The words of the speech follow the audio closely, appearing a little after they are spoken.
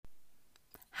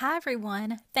Hi,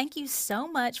 everyone. Thank you so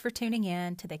much for tuning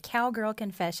in to the Cowgirl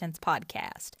Confessions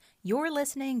podcast. You're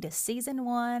listening to Season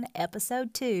 1,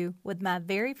 Episode 2 with my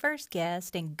very first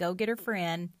guest and go-getter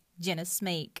friend, Jenna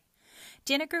Smeek.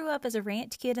 Jenna grew up as a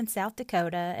ranch kid in South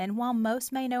Dakota, and while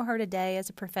most may know her today as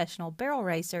a professional barrel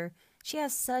racer, she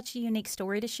has such a unique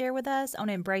story to share with us on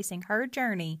embracing her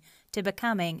journey to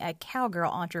becoming a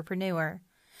cowgirl entrepreneur.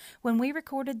 When we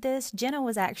recorded this, Jenna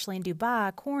was actually in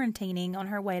Dubai quarantining on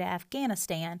her way to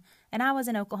Afghanistan, and I was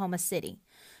in Oklahoma City.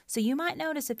 So you might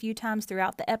notice a few times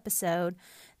throughout the episode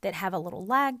that have a little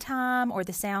lag time or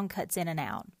the sound cuts in and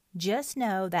out. Just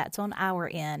know that's on our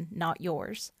end, not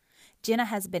yours. Jenna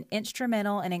has been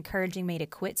instrumental in encouraging me to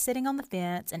quit sitting on the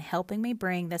fence and helping me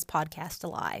bring this podcast to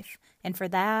life. And for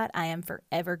that, I am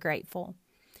forever grateful.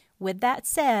 With that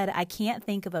said, I can't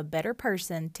think of a better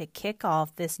person to kick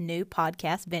off this new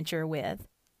podcast venture with.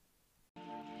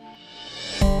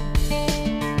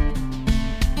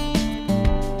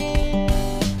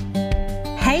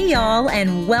 Hey y'all,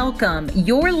 and welcome.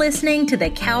 You're listening to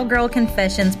the Cowgirl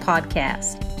Confessions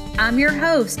podcast. I'm your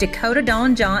host, Dakota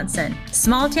Dawn Johnson,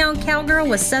 small town cowgirl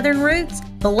with southern roots,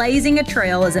 blazing a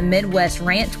trail as a Midwest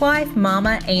ranch wife,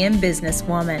 mama, and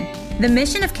businesswoman. The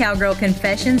mission of Cowgirl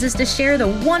Confessions is to share the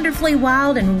wonderfully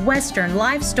wild and western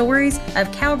life stories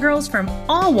of cowgirls from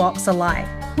all walks of life.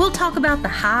 We'll talk about the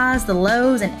highs, the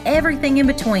lows, and everything in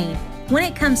between when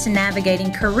it comes to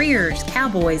navigating careers,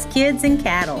 cowboys, kids, and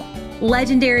cattle.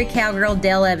 Legendary cowgirl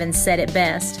Dale Evans said it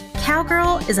best.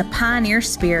 Cowgirl is a pioneer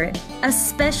spirit, a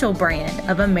special brand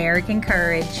of American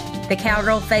courage. The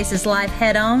cowgirl faces life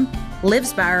head-on,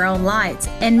 lives by her own lights,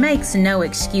 and makes no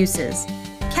excuses.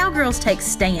 Cowgirls take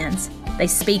stands. They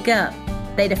speak up.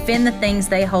 They defend the things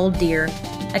they hold dear.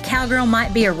 A cowgirl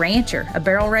might be a rancher, a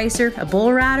barrel racer, a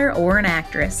bull rider, or an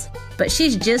actress. But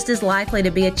she's just as likely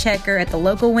to be a checker at the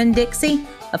local Winn-Dixie,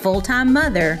 a full-time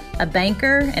mother, a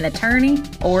banker, an attorney,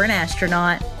 or an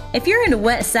astronaut. If you're into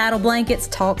wet saddle blankets,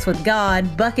 talks with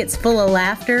God, buckets full of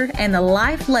laughter, and the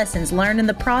life lessons learned in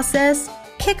the process,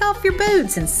 kick off your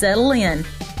boots and settle in.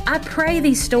 I pray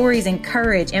these stories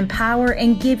encourage, empower,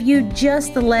 and give you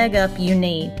just the leg up you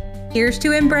need. Here's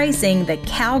to embracing the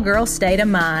cowgirl state of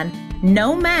mind,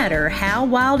 no matter how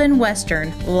wild and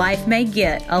western life may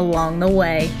get along the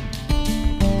way.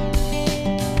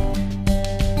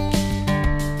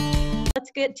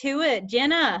 Let's get to it.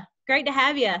 Jenna, great to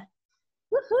have you.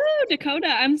 Woohoo, Dakota,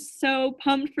 I'm so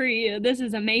pumped for you. This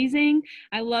is amazing.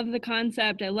 I love the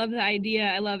concept. I love the idea.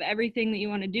 I love everything that you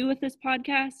want to do with this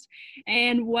podcast.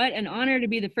 And what an honor to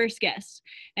be the first guest.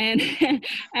 And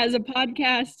as a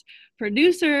podcast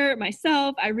producer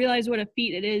myself, I realize what a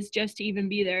feat it is just to even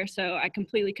be there. So I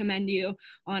completely commend you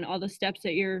on all the steps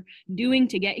that you're doing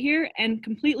to get here and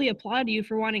completely applaud you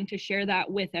for wanting to share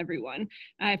that with everyone.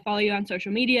 I follow you on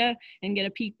social media and get a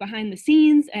peek behind the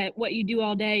scenes at what you do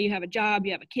all day. You have a job,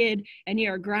 you have a kid, and you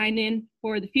are grinding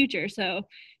for the future. So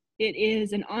it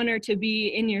is an honor to be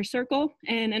in your circle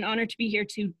and an honor to be here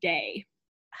today.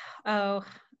 Oh,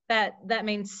 that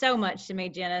means so much to me,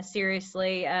 Jenna,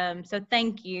 seriously. So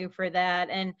thank you for that.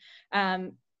 And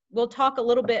we'll talk a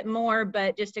little bit more,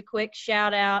 but just a quick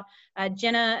shout out.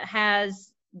 Jenna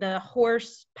has the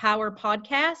Horsepower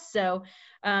podcast. So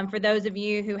for those of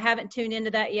you who haven't tuned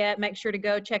into that yet, make sure to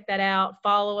go check that out.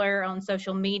 Follow her on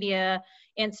social media,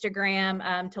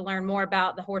 Instagram, to learn more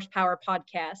about the Horsepower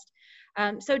podcast.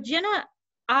 So Jenna,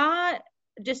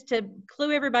 just to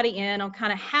clue everybody in on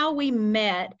kind of how we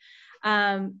met,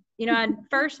 I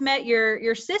first met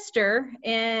your sister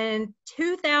in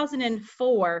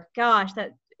 2004. Gosh,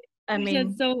 That's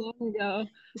so long ago.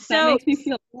 So that makes me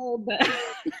feel old, but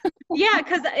yeah,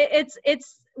 because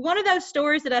it's one of those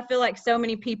stories that I feel like so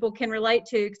many people can relate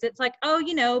to, because it's like,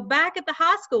 back at the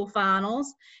high school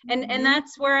finals, and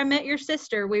that's where I met your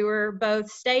sister. We were both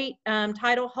state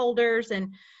title holders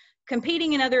and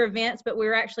competing in other events, but we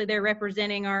were actually there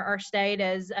representing our state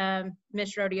as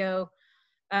Miss Rodeo.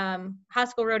 High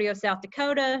School Rodeo South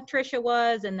Dakota, Trisha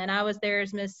was, and then I was there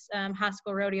as Miss High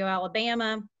School Rodeo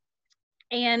Alabama.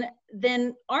 And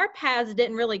then our paths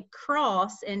didn't really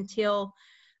cross until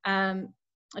a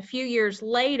few years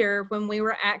later when we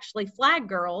were actually flag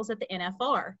girls at the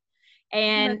NFR.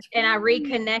 And I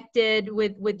reconnected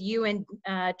with you and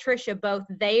Trisha both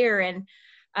there, and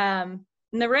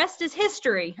the rest is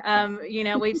history.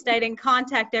 We've stayed in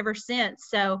contact ever since.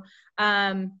 So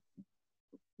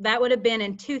that would have been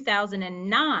in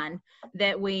 2009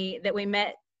 that we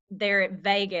met there at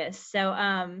Vegas. So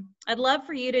I'd love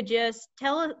for you to just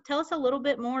tell us a little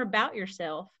bit more about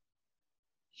yourself.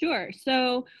 Sure.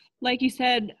 So like you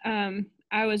said,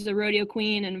 I was a rodeo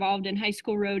queen involved in high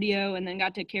school rodeo and then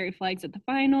got to carry flags at the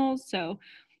finals. So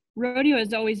rodeo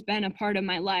has always been a part of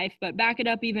my life, but back it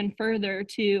up even further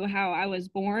to how I was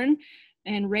born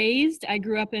and raised. I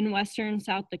grew up in western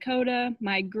South Dakota.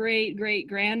 My great great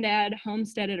granddad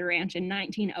homesteaded a ranch in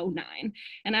 1909.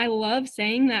 And I love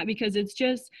saying that because it's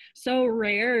just so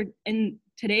rare in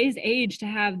today's age to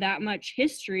have that much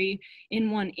history in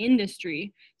one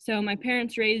industry. So my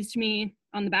parents raised me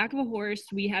on the back of a horse.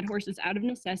 We had horses out of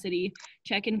necessity,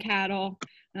 checking cattle,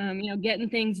 getting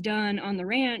things done on the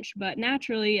ranch. But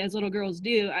naturally, as little girls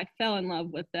do, I fell in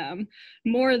love with them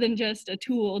more than just a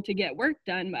tool to get work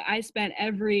done. But I spent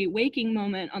every waking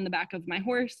moment on the back of my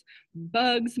horse.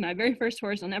 Bugs, my very first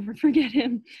horse, I'll never forget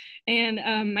him.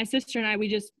 And my sister and I,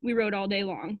 we rode all day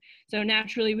long. So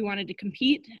naturally, we wanted to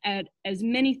compete at as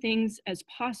many things as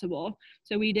possible.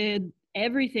 So we did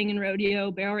everything in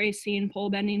rodeo: barrel racing, pole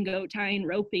bending, goat tying,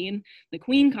 roping, the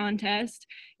queen contest.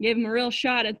 Gave them a real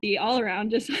shot at the all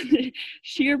around, just on the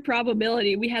sheer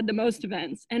probability. We had the most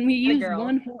events, and we used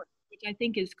one horse, which I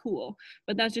think is cool,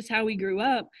 but that's just how we grew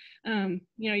up.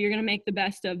 You're going to make the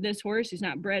best of this horse. He's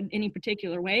not bred any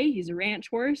particular way. He's a ranch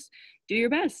horse. Do your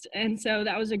best. And so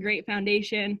that was a great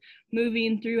foundation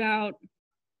moving throughout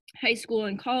high school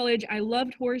and college. I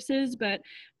loved horses, but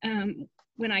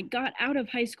when I got out of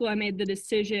high school, I made the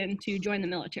decision to join the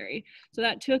military. So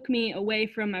that took me away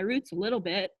from my roots a little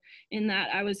bit, in that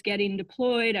I was getting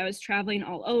deployed. I was traveling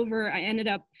all over. I ended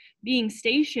up being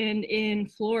stationed in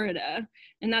Florida.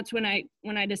 And that's when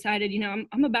I decided,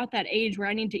 I'm about that age where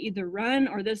I need to either run,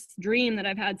 or this dream that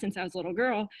I've had since I was a little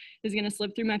girl is going to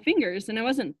slip through my fingers. And I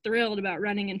wasn't thrilled about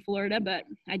running in Florida, but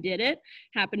I did it,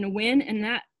 happened to win. And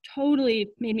that totally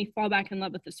made me fall back in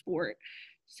love with the sport.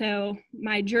 So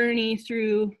my journey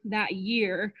through that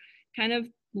year kind of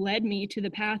led me to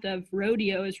the path of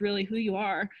rodeo is really who you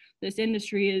are. This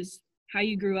industry is how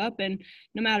you grew up, and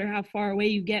no matter how far away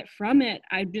you get from it,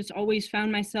 I just always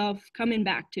found myself coming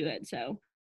back to it. So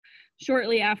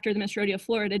shortly after the Miss Rodeo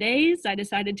Florida days, I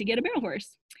decided to get a barrel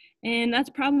horse. And that's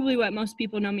probably what most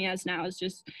people know me as now, is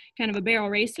just kind of a barrel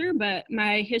racer, but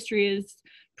my history is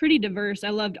pretty diverse. I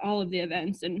loved all of the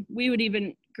events, and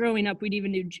growing up, we'd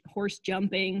even do horse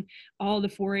jumping, all the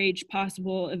 4-H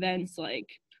possible events like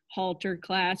halter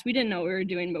class. We didn't know what we were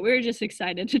doing, but we were just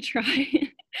excited to try.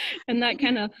 And that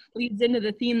kind of leads into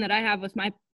the theme that I have with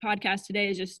my podcast today,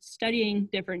 is just studying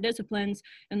different disciplines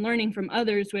and learning from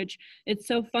others, which it's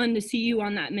so fun to see you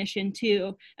on that mission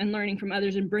too, and learning from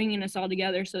others and bringing us all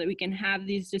together so that we can have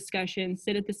these discussions,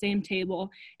 sit at the same table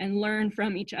and learn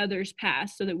from each other's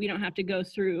past, so that we don't have to go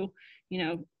through,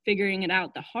 figuring it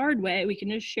out the hard way. We can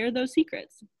just share those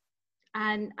secrets.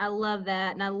 And I love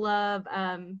that.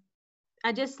 And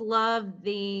I just love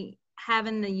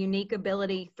having the unique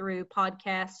ability through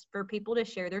podcasts for people to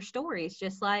share their stories,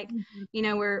 just like,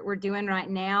 we're doing right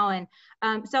now. And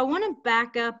so I want to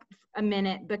back up a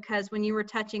minute, because when you were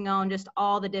touching on just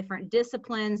all the different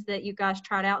disciplines that you guys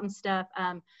tried out and stuff,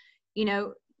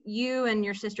 you and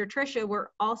your sister Trisha were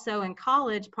also in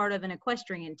college part of an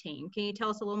equestrian team. Can you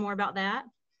tell us a little more about that?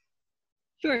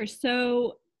 Sure.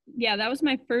 So yeah, that was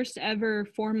my first ever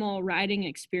formal riding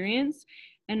experience,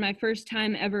 and my first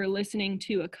time ever listening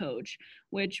to a coach,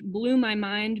 which blew my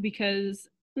mind, because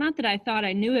not that I thought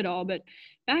I knew it all, but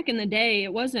back in the day,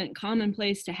 it wasn't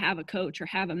commonplace to have a coach or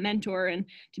have a mentor. And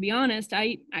to be honest,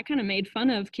 I kind of made fun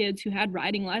of kids who had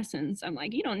riding lessons. I'm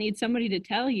like, you don't need somebody to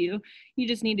tell you. You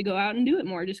just need to go out and do it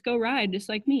more. Just go ride just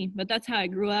like me. But that's how I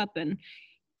grew up. And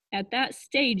at that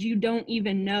stage, you don't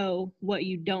even know what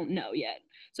you don't know yet.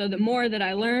 So the more that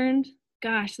I learned,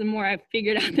 the more I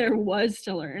figured out there was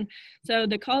to learn. So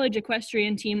the college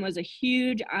equestrian team was a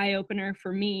huge eye-opener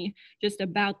for me, just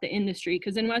about the industry.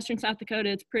 Because in western South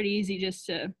Dakota, it's pretty easy just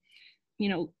to,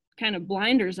 kind of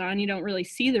blinders on. You don't really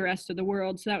see the rest of the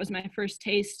world. So that was my first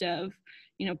taste of,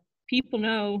 people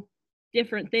know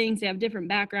different things. They have different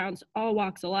backgrounds, all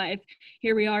walks of life.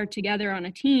 Here we are together on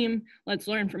a team. Let's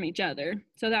learn from each other.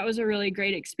 So that was a really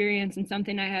great experience, and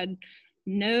something I had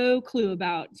no clue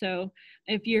about. So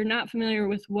if you're not familiar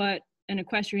with what an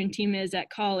equestrian team is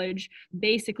at college,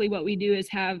 basically what we do is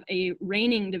have a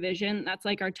reining division. That's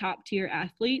like our top tier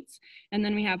athletes. And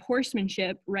then we have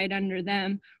horsemanship right under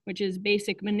them, which is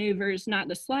basic maneuvers, not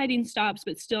the sliding stops,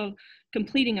 but still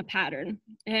completing a pattern.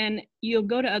 And you'll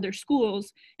go to other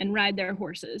schools and ride their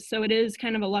horses. So it is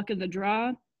kind of a luck of the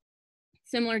draw,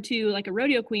 similar to like a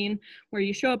rodeo queen, where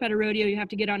you show up at a rodeo, you have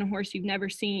to get on a horse you've never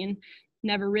seen,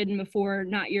 never ridden before,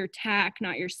 not your tack,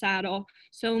 not your saddle.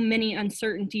 So many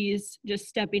uncertainties just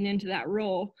stepping into that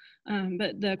role.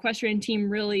 But the equestrian team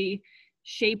really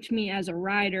shaped me as a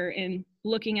rider, and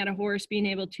looking at a horse, being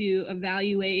able to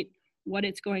evaluate what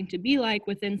it's going to be like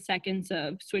within seconds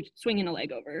of swinging a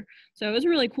leg over. So it was a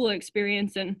really cool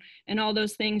experience, and all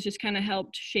those things just kind of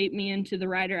helped shape me into the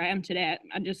rider I am today.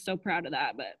 I'm just so proud of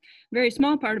that, but very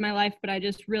small part of my life, but I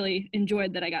just really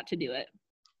enjoyed that I got to do it.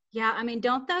 Yeah, I mean,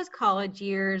 don't those college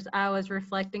years, I was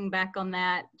reflecting back on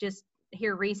that just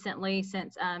here recently,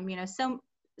 since you know,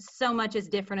 so much is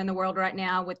different in the world right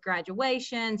now with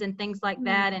graduations and things like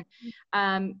that.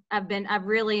 And I've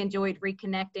really enjoyed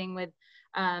reconnecting with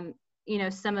you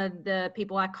know, some of the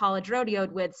people I college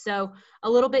rodeoed with. So a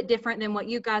little bit different than what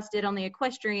you guys did on the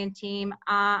equestrian team.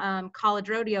 I college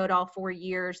rodeoed all 4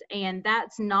 years, and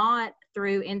that's not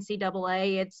through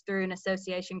NCAA. It's through an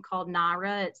association called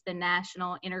NIRA. It's the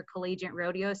National Intercollegiate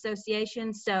Rodeo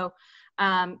Association. So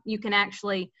you can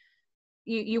actually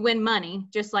you win money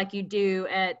just like you do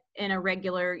in a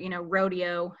regular, you know,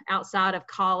 rodeo outside of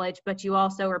college, but you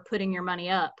also are putting your money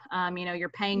up. You know, you're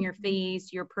paying your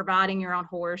fees, you're providing your own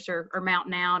horse or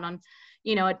mounting out on,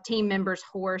 you know, a team member's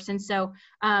horse. And so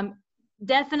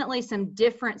definitely some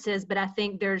differences, but I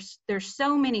think there's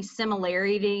so many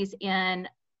similarities in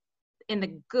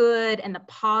the good and the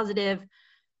positive,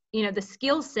 you know, the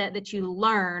skill set that you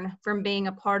learn from being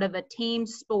a part of a team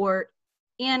sport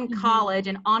in college.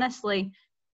 And honestly,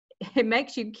 it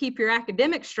makes you keep your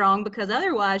academics strong, because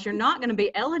otherwise you're not going to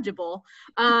be eligible.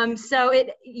 So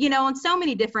it, you know, on so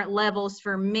many different levels,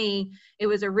 for me, it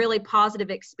was a really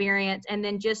positive experience. And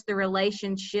then just the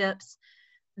relationships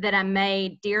that I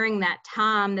made during that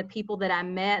time, the people that I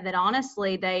met, that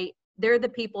honestly, they're the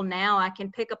people now I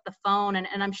can pick up the phone,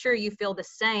 and I'm sure you feel the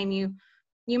same.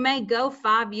 You may go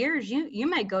 5 years, you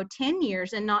may go 10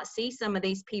 years and not see some of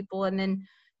these people, and then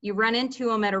you run into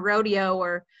them at a rodeo,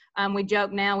 or we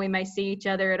joke now we may see each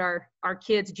other at our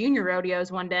kids' junior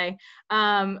rodeos one day.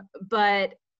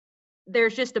 But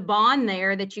there's just a bond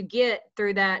there that you get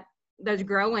through those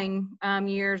growing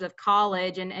years of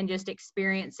college, and just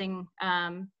experiencing,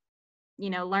 you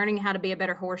know, learning how to be a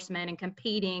better horseman and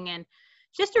competing, and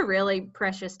just a really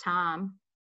precious time.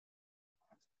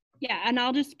 Yeah, and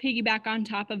I'll just piggyback on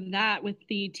top of that with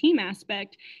the team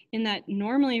aspect, in that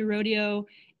normally rodeo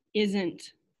isn't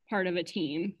part of a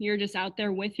team. You're just out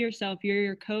there with yourself. You're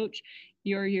your coach,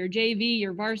 you're your JV,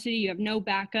 your varsity, you have no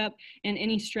backup, and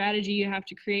any strategy you have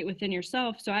to create within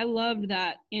yourself. So I loved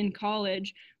that in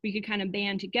college we could kind of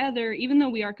band together, even though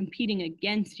we are competing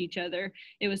against each other.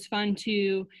 It was fun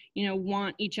to, you know,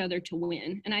 want each other to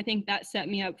win. And I think that set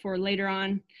me up for later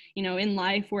on, you know, in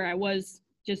life, where I was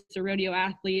just a rodeo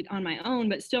athlete on my own,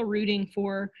 but still rooting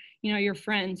for, you know, your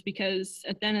friends, because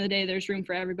at the end of the day, there's room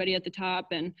for everybody at the top.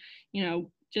 And, you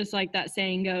know, just like that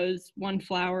saying goes, one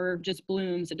flower just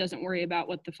blooms. It doesn't worry about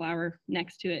what the flower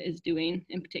next to it is doing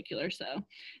in particular. So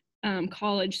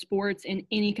college sports in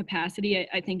any capacity,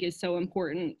 I think, is so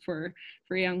important for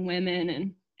young women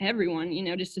and everyone, you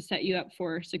know, just to set you up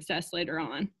for success later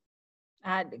on.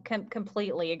 I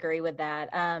completely agree with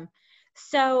that.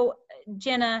 So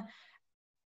Jenna,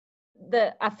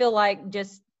 I feel like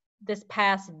just this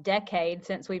past decade,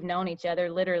 since we've known each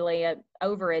other, literally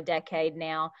over a decade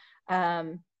now,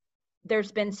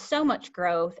 there's been so much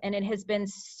growth, and it has been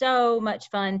so much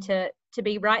fun to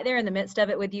be right there in the midst of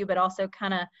it with you, but also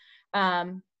kind of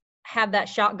have that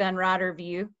shotgun rider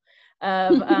view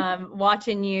of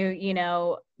watching you, you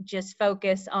know, just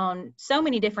focus on so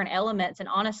many different elements, and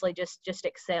honestly just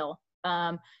excel,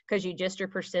 because you just are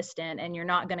persistent and you're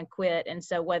not going to quit. And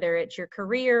so whether it's your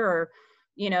career or,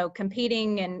 you know,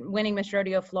 competing and winning Miss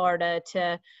Rodeo Florida,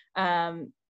 to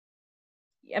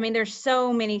I mean, there's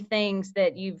so many things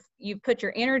that you've put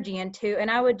your energy into, and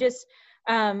I would just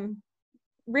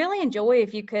really enjoy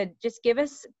if you could just give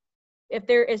us, if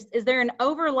there is there an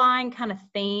overlying kind of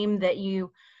theme that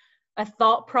a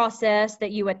thought process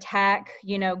that you attack,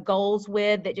 you know, goals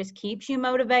with, that just keeps you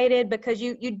motivated, because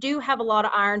you do have a lot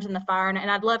of irons in the fire, and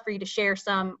I'd love for you to share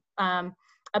some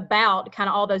about kind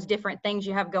of all those different things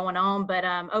you have going on, but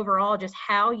overall just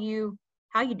how you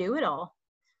do it all.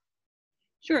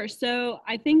 Sure. So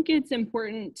I think it's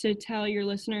important to tell your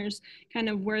listeners kind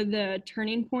of where the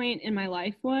turning point in my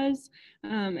life was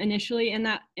initially.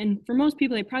 And for most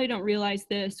people, they probably don't realize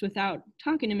this without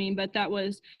talking to me, but that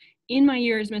was in my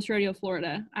year as Miss Rodeo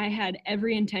Florida. I had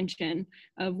every intention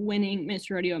of winning Miss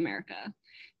Rodeo America.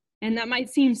 And that might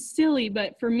seem silly,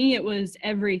 but for me, it was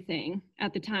everything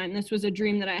at the time. This was a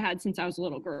dream that I had since I was a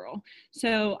little girl.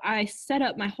 So I set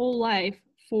up my whole life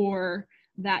for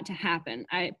that to happen.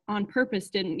 I on purpose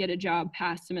didn't get a job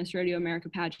past the Miss Rodeo America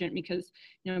pageant, because,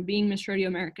 you know, being Miss Rodeo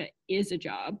America is a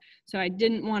job. So I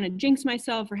didn't want to jinx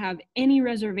myself or have any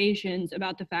reservations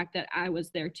about the fact that I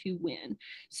was there to win.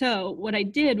 So what I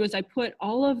did was I put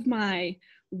all of my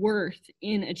worth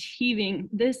in achieving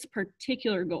this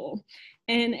particular goal.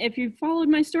 And if you followed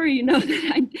my story, you know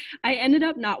that I ended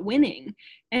up not winning.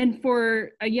 And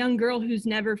for a young girl who's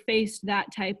never faced that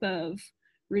type of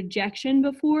rejection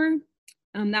before,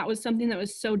 that was something that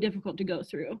was so difficult to go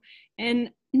through.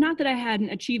 And not that I hadn't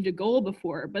achieved a goal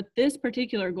before, but this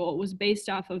particular goal was based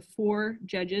off of 4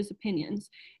 judges' opinions.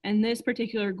 And this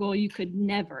particular goal you could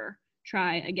never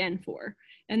try again for.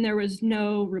 And there was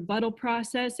no rebuttal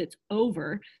process. It's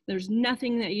over. There's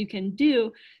nothing that you can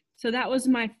do. So that was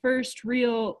my first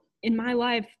real, in my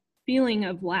life, feeling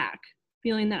of lack,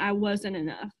 feeling that I wasn't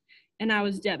enough. And I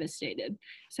was devastated.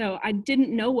 So I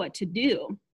didn't know what to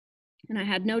do. And I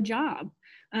had no job.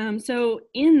 So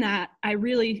in that, I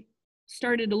really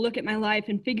started to look at my life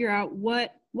and figure out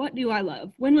what do I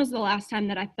love? When was the last time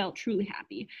that I felt truly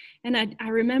happy? And I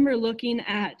remember looking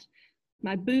at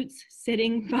my boots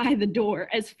sitting by the door.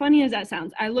 As funny as that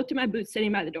sounds, I looked at my boots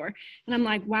sitting by the door and I'm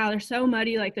like, wow, they're so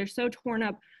muddy, like they're so torn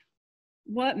up.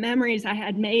 What memories I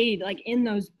had made like in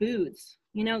those boots.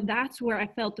 You know, that's where I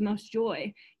felt the most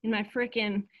joy, in my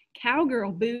freaking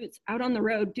cowgirl boots out on the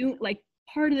road, doing like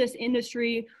part of this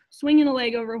industry, swinging a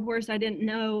leg over a horse I didn't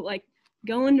know, like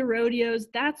going to rodeos.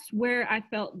 That's where I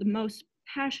felt the most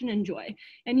passion and joy.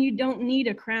 And you don't need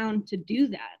a crown to do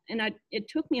that. And it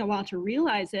took me a while to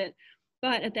realize it.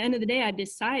 But at the end of the day, I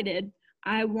decided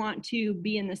I want to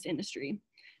be in this industry.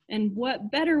 And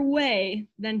what better way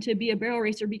than to be a barrel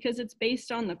racer, because it's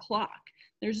based on the clock.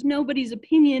 There's nobody's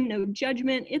opinion, no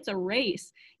judgment. It's a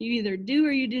race. You either do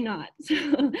or you do not.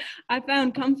 So I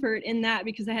found comfort in that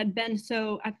because I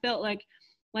felt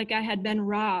like I had been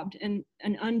robbed and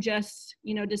an unjust,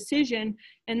 decision.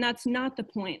 And that's not the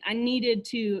point. I needed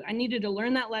to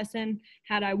learn that lesson.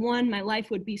 Had I won, my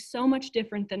life would be so much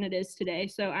different than it is today.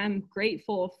 So I'm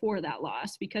grateful for that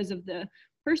loss because of the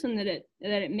person that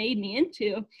it made me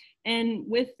into. And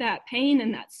with that pain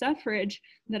and that suffrage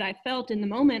that I felt in the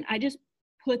moment, I just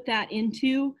put that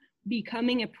into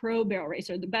becoming a pro barrel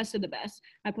racer, the best of the best.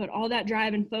 I put all that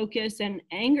drive and focus and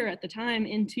anger at the time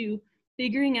into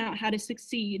figuring out how to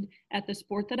succeed at the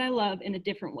sport that I love in a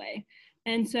different way.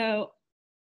 And so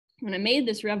when I made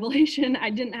this revelation, I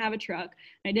didn't have a truck,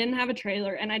 I didn't have a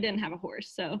trailer, and I didn't have a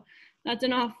horse. So that's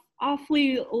an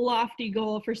awfully lofty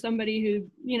goal for somebody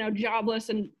who, jobless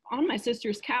and on my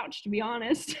sister's couch, to be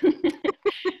honest.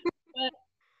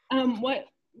 But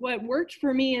what worked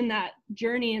for me in that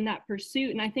journey and that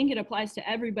pursuit, and I think it applies to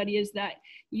everybody, is that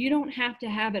you don't have to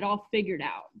have it all figured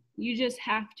out. You just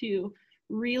have to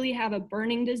really have a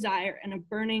burning desire and a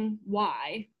burning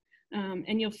why,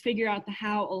 and you'll figure out the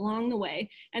how along the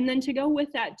way. And then to go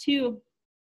with that too,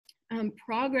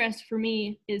 progress for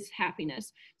me is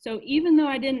happiness. So even though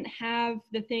I didn't have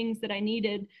the things that I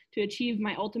needed to achieve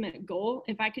my ultimate goal,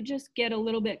 if I could just get a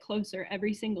little bit closer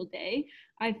every single day,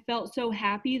 I felt so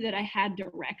happy that I had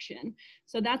direction.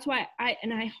 So that's why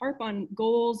I harp on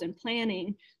goals and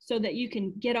planning so that you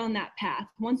can get on that path.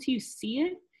 Once you see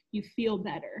it, you feel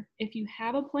better. If you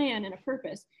have a plan and a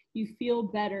purpose, you feel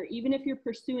better, even if you're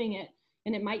pursuing it.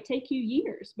 And it might take you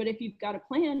years, but if you've got a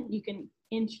plan, you can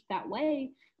inch that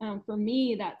way. For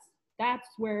me, that's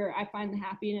where I find the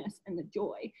happiness and the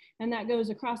joy. And that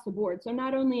goes across the board. So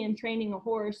not only in training a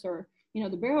horse or,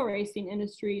 the barrel racing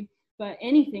industry, but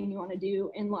anything you want to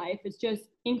do in life, it's just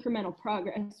incremental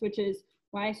progress, which is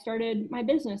why I started my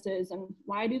businesses and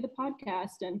why I do the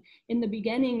podcast. And in the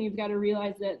beginning, you've got to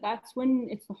realize that that's when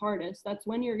it's the hardest. That's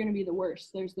when you're going to be the worst.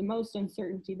 There's the most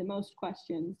uncertainty, the most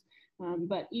questions.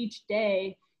 But each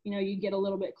day, you get a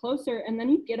little bit closer and then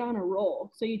you get on a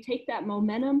roll. So you take that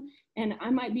momentum, and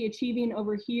I might be achieving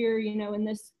over here, in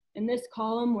this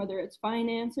column, whether it's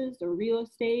finances or real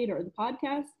estate or the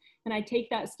podcast, and I take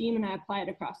that steam and I apply it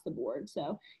across the board.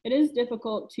 So it is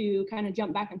difficult to kind of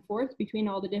jump back and forth between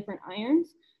all the different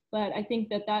irons, but I think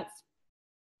that that's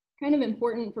kind of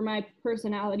important for my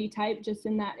personality type, just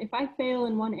in that if I fail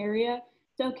in one area,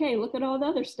 it's okay. Look at all the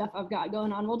other stuff I've got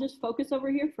going on. We'll just focus over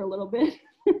here for a little bit.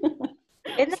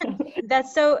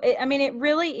 That's so, I mean, it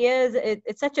really is.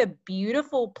 It's such a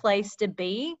beautiful place to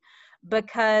be,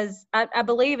 because I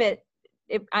believe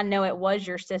I know it was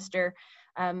your sister.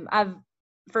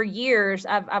 For years,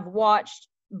 I've watched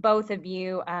both of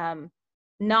you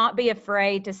not be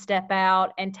afraid to step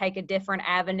out and take a different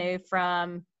avenue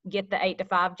from get the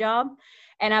 8-to-5 job.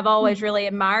 And I've always really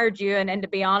admired you. And to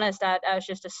be honest, I was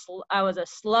just I was a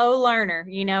slow learner,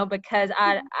 because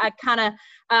I kind of,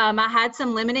 I had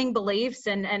some limiting beliefs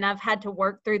and I've had to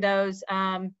work through those,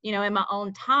 in my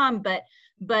own time.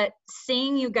 But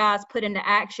seeing you guys put into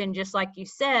action, just like you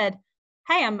said,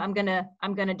 hey, I'm going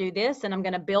to do this and I'm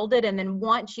going to build it. And then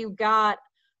once you got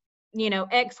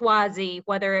XYZ,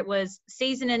 whether it was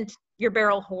seasoning your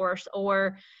barrel horse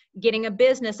or getting a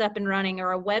business up and running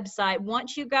or a website.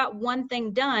 Once you got one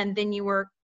thing done, then you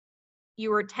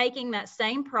were taking that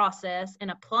same process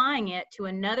and applying it to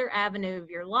another avenue of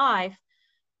your life,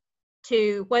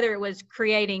 to whether it was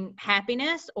creating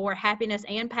happiness or happiness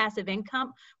and passive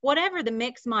income, whatever the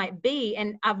mix might be.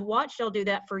 And I've watched y'all do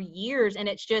that for years. And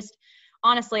it's just,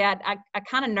 honestly, I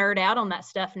kind of nerd out on that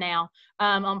stuff now,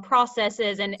 on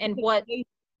processes and what. I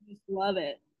just love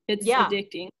it. It's Yeah,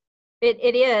 addicting.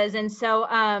 It is. And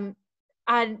so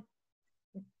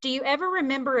do you ever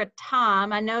remember a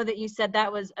time, I know that you said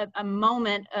that was a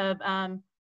moment of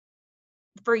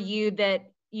for you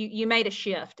that you made a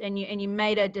shift and you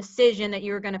made a decision that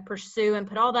you were going to pursue and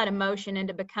put all that emotion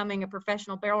into becoming a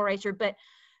professional barrel racer. But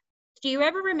do you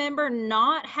ever remember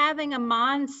not having a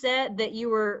mindset that you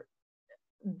were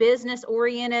business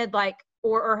oriented, like,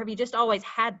 or have you just always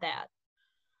had that?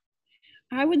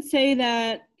 I would say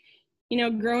that,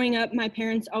 growing up, my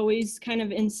parents always kind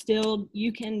of instilled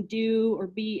you can do or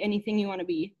be anything you want to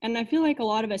be. And I feel like a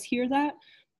lot of us hear that,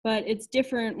 but it's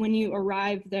different when you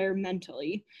arrive there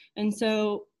mentally. And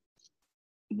so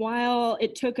while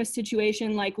it took a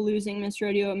situation like losing Miss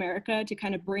Rodeo America to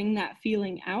kind of bring that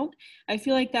feeling out, I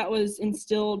feel like that was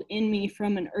instilled in me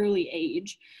from an early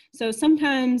age. So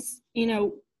sometimes,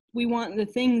 we want the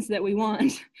things that we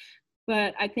want,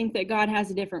 but I think that God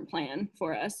has a different plan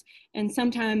for us. And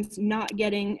sometimes not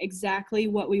getting exactly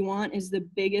what we want is the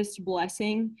biggest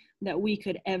blessing that we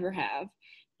could ever have.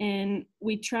 And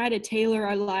we try to tailor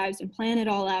our lives and plan it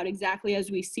all out exactly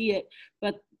as we see it.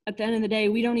 But at the end of the day,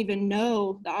 we don't even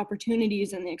know the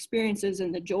opportunities and the experiences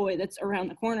and the joy that's around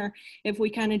the corner if we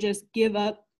kind of just give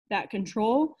up that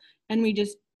control and we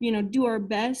just, do our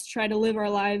best, try to live our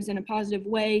lives in a positive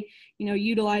way,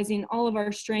 utilizing all of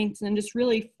our strengths and just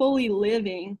really fully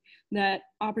living that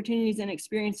opportunities and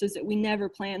experiences that we never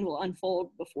planned will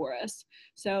unfold before us.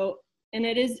 So, and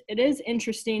it is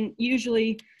interesting.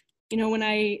 Usually, when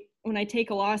I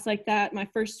take a loss like that, my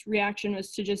first reaction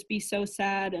was to just be so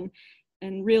sad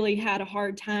and really had a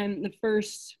hard time the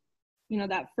first,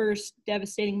 that first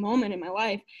devastating moment in my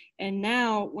life. And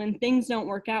now when things don't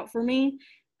work out for me,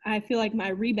 I feel like my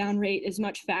rebound rate is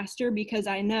much faster because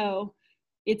I know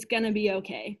it's going to be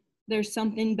okay. There's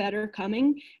something better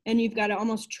coming, and you've got to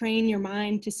almost train your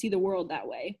mind to see the world that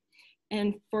way.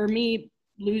 And for me,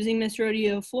 losing Miss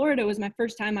Rodeo Florida was my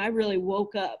first time I really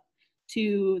woke up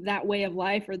to that way of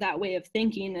life or that way of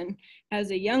thinking. And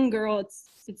as a young girl, it's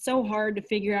so hard to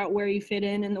figure out where you fit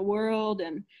in the world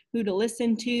and who to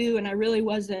listen to. And I really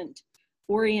wasn't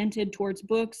oriented towards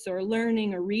books or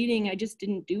learning or reading. I just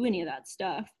didn't do any of that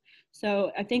stuff. So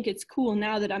I think it's cool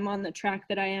now that I'm on the track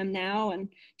that I am now, and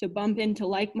to bump into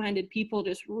like-minded people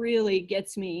just really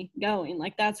gets me going.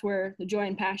 Like, that's where the joy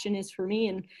and passion is for me.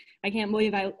 And I can't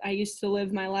believe I used to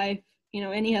live my life,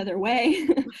 any other way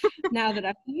now that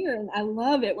I'm here. And I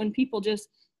love it when people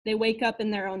they wake up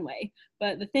in their own way.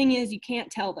 But the thing is, you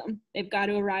can't tell them. They've got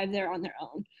to arrive there on their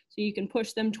own. So you can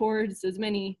push them towards as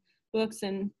many books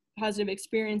and positive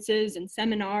experiences and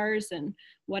seminars and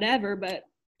whatever, but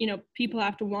people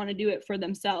have to want to do it for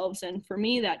themselves. And for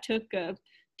me, that took a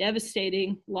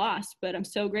devastating loss, but I'm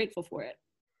so grateful for it.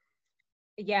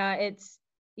 Yeah, it's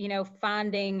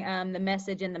finding the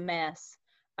message in the mess.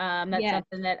 That's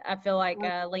something that I feel like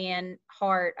Leanne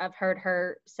Hart, I've heard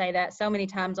her say that so many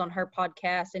times on her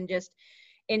podcast, and just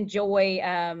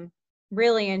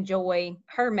really enjoy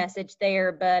her message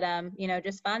there. But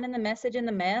just finding the message in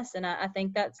the mess, and I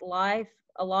think that's life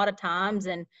a lot of times.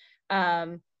 And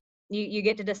you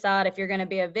get to decide if you're going to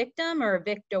be a victim or a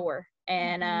victor.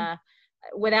 And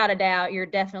without a doubt, you're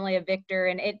definitely a victor.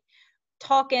 And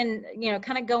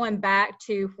kind of going back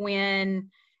to when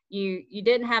you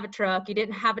didn't have a truck, you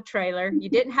didn't have a trailer, you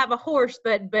didn't have a horse,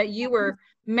 but you were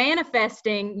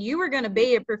manifesting you were going to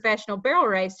be a professional barrel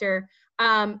racer.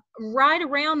 Right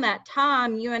around that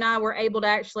time, you and I were able to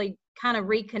actually kind of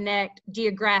reconnect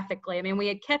geographically. I mean, we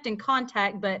had kept in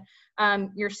contact, but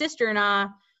your sister and I,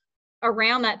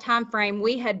 around that time frame,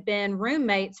 we had been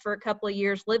roommates for a couple of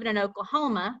years living in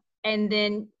Oklahoma. And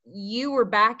then you were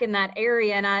back in that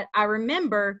area. And I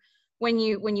remember when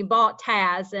you bought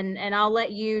Taz, and I'll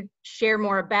let you share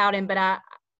more about him, but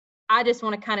I just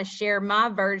want to kind of share my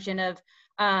version of,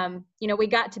 we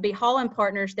got to be hauling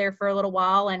partners there for a little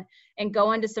while and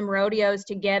going to some rodeos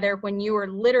together when you were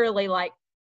literally like,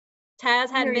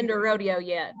 Taz hadn't been to a rodeo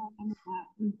yet.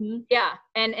 Mm-hmm. Yeah.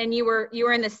 And you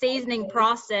were in the seasoning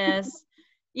process.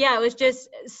 Yeah. It was just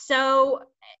so,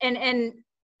 and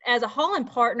as a hauling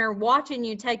partner, watching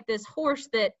you take this horse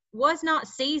that was not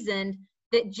seasoned,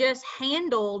 that just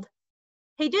handled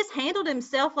he just handled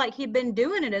himself like he'd been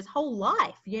doing it his whole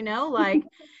life, like,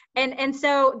 and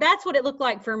so that's what it looked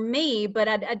like for me. But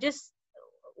I just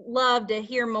love to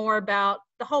hear more about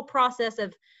the whole process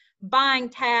of buying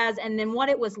Taz, and then what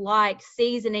it was like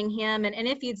seasoning him, and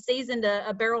if you'd seasoned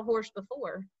a barrel horse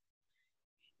before.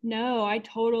 No, I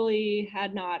totally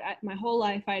had not. My whole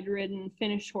life I'd ridden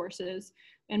finished horses.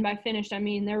 And by finished, I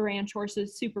mean they're ranch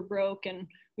horses, super broke, and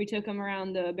we took them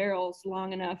around the barrels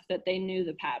long enough that they knew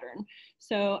the pattern.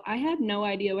 So I had no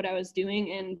idea what I was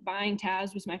doing, and buying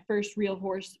Taz was my first real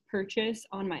horse purchase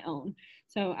on my own.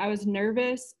 So I was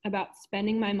nervous about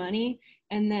spending my money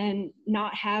and then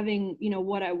not having,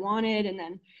 what I wanted, and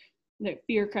then the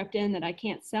fear crept in that I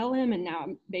can't sell him, and now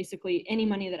basically any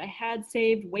money that I had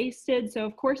saved wasted. So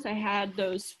of course I had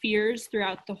those fears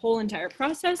throughout the whole entire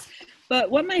process. But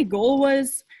what my goal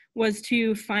was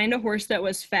to find a horse that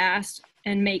was fast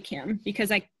and make him,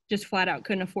 because I just flat out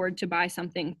couldn't afford to buy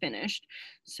something finished.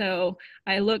 So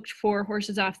I looked for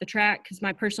horses off the track because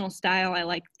my personal style, I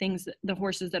like the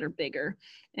horses that are bigger.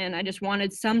 And I just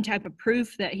wanted some type of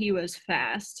proof that he was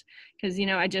fast because,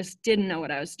 I just didn't know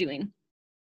what I was doing.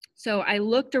 So I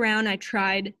looked around, I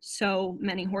tried so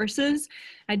many horses.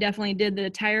 I definitely did the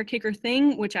tire kicker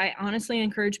thing, which I honestly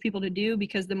encourage people to do,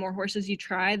 because the more horses you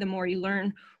try, the more you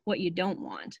learn what you don't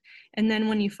want. And then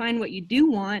when you find what you do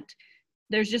want,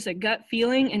 there's just a gut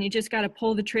feeling and you just got to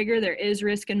pull the trigger. There is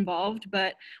risk involved.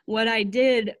 But what I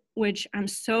did, which I'm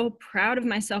so proud of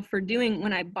myself for doing,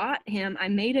 when I bought him, I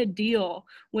made a deal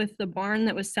with the barn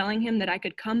that was selling him that I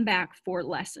could come back for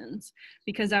lessons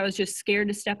because I was just scared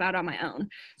to step out on my own.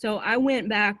 So I went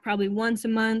back probably once a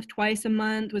month, twice a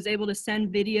month, was able to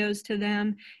send videos to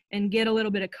them and get a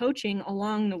little bit of coaching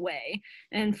along the way.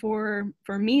 And for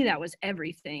me, that was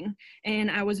everything.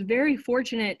 And I was very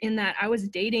fortunate in that I was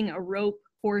dating a rope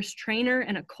horse trainer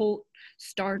and a colt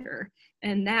starter.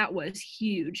 And that was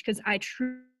huge because I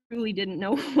truly didn't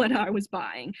know what I was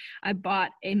buying. I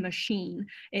bought a machine,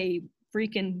 a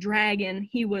freaking dragon.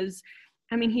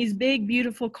 He's big,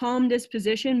 beautiful, calm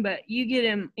disposition, but you get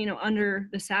him, under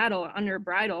the saddle, under a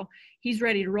bridle, he's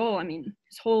ready to roll.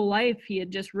 His whole life he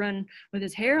had just run with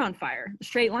his hair on fire, a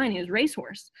straight line. He was a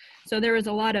racehorse. So there was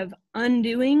a lot of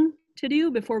undoing to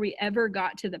do before we ever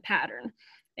got to the pattern.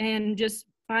 And just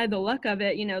by the luck of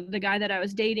it, the guy that I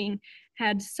was dating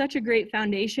had such a great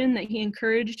foundation that he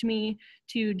encouraged me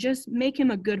to just make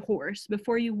him a good horse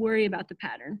before you worry about the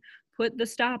pattern. Put the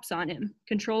stops on him,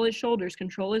 control his shoulders,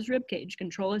 control his rib cage,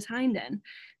 control his hind end.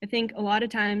 I think a lot of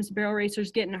times barrel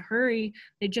racers get in a hurry.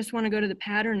 They just want to go to the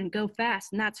pattern and go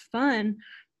fast, and that's fun.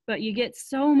 But you get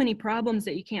so many problems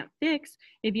that you can't fix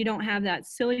if you don't have that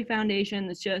silly foundation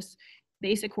that's just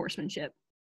basic horsemanship.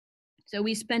 So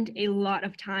we spent a lot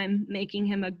of time making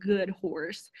him a good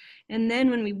horse. And then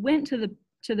when we went to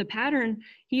the pattern,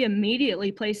 he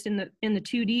immediately placed in the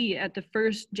 2D at the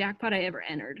first jackpot I ever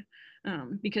entered.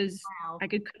 Because wow. I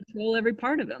could control every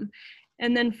part of him.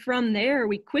 And then from there,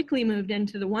 we quickly moved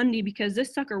into the 1D because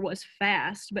this sucker was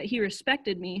fast, but he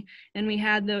respected me, and we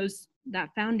had that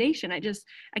foundation.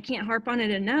 I can't harp on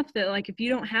it enough that, like, if you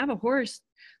don't have a horse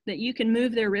that you can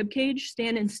move their rib cage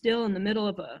standing still in the middle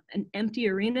of an empty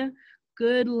arena,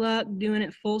 good luck doing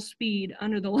it full speed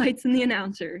under the lights and the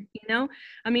announcer,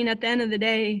 at the end of the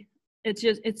day,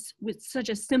 it's such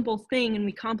a simple thing and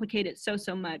we complicate it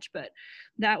so much. But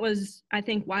that was, I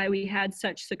think, why we had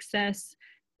such success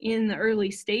in the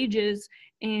early stages.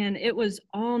 And it was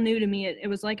all new to me. It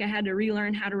was like I had to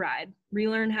relearn how to ride,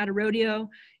 relearn how to rodeo.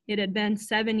 It had been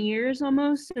 7 years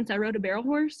almost since I rode a barrel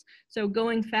horse. So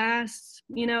going fast,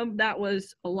 that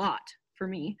was a lot for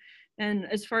me. And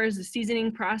as far as the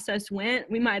seasoning process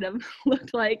went, we might have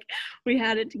looked like we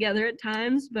had it together at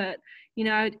times, but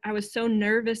I was so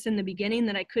nervous in the beginning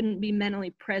that I couldn't be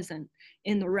mentally present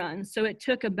in the run. So it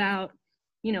took about,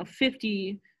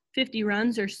 50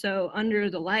 runs or so under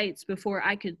the lights before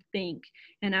I could think,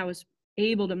 and I was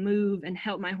able to move and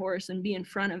help my horse and be in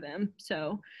front of him.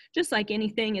 So just like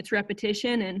anything, it's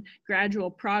repetition and gradual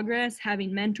progress,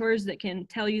 having mentors that can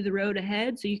tell you the road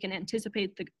ahead so you can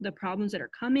anticipate the problems that are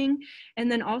coming, and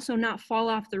then also not fall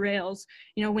off the rails,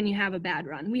 when you have a bad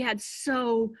run. We had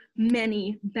so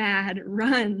many bad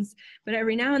runs, but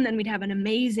every now and then we'd have an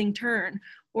amazing turn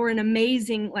or an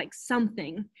amazing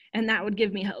something, and that would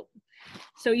give me hope.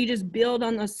 So you just build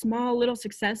on those small little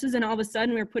successes, and all of a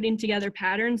sudden we're putting together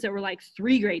patterns that were like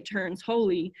 3 great turns.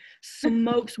 Holy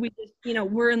smokes. We just,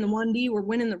 we're in the 1D, we're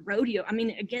winning the rodeo.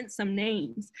 Against some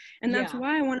names. And that's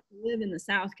why I wanted to live in the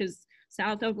South, because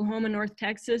South Oklahoma, North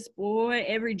Texas, boy,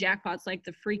 every jackpot's like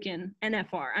the freaking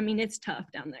NFR. I mean, it's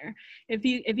tough down there. If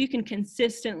you can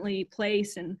consistently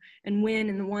place and win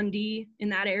in the 1D in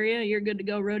that area, you're good to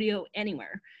go rodeo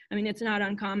anywhere. I mean, it's not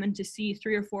uncommon to see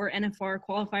 3 or 4 NFR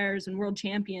qualifiers and world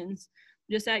champions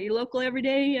just at your local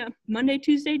everyday Monday,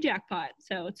 Tuesday jackpot.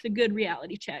 So it's a good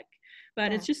reality check.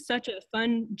 But it's just such a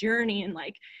fun journey. And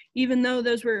like, even though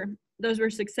those were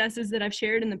successes that I've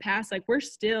shared in the past, like we're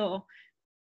still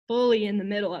fully in the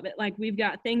middle of it. Like we've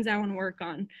got things I want to work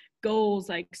on, goals,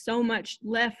 like so much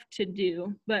left to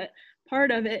do. But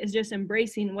part of it is just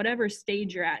embracing whatever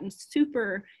stage you're at, and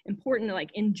super important to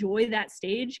like enjoy that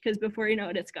stage, because before you know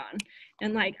it, it's gone.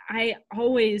 And like I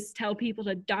always tell people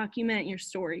to document your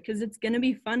story, because it's going to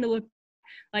be fun to look.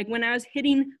 Like when I was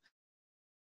hitting,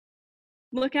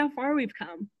 look how far we've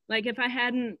come. Like if I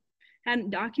hadn't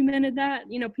documented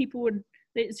that, you know, people would,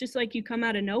 it's just like you come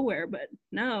out of nowhere. But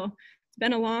no, it's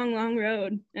been a long, long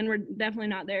road, and we're definitely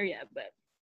not there yet. But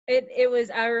it was,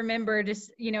 I remember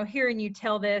just, you know, hearing you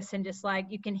tell this, and just like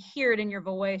you can hear it in your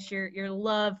voice, your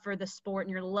love for the sport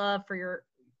and your love for your,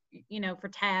 you know, for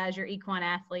Taz, your equine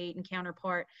athlete and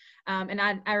counterpart. And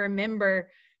I remember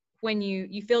when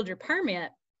you filled your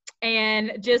permit,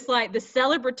 and just like the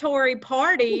celebratory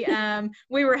party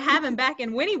we were having back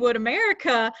in Wynnewood,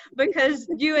 America, because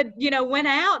you had, you know, went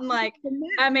out and like,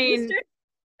 I mean,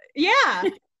 yeah.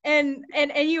 And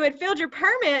you had filled your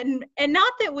permit, and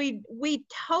not that we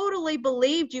totally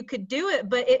believed you could do it,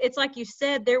 but it's like you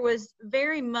said, there was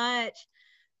very much,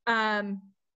 I'm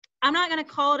not going to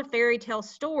call it a fairy tale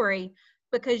story,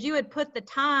 because you had put the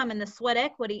time and the sweat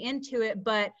equity into it,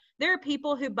 but there are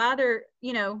people who buy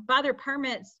their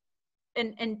permits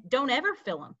and don't ever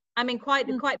fill them. I mean, quite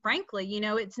frankly, you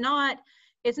know, it's not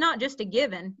just a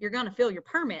given. You're going to fill your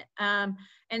permit.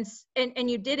 And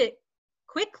you did it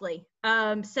quickly.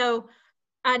 So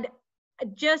I'd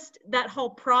just, that whole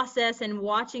process and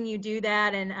watching you do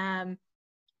that. And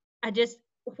I just,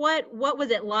 what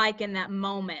was it like in that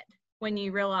moment when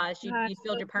you realized you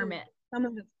filled your permit? Some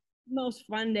of the most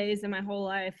fun days in my whole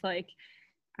life. Like,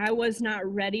 I was not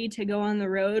ready to go on the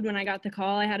road when I got the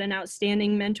call. I had an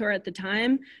outstanding mentor at the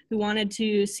time who wanted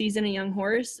to season a young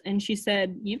horse. And she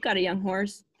said, "You've got a young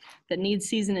horse that needs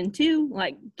seasoning too.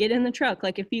 Like, get in the truck.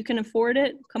 Like, if you can afford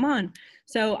it, come on."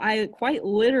 So I quite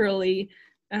literally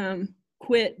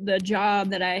quit the job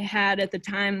that I had at the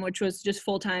time, which was just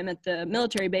full-time at the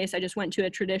military base. I just went to a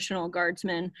traditional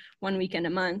guardsman 1 weekend a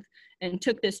month, and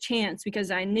took this chance because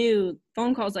I knew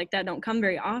phone calls like that don't come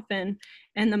very often.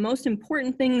 And the most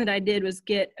important thing that I did was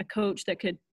get a coach that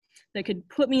could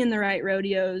put me in the right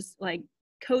rodeos, like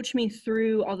coach me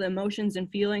through all the emotions and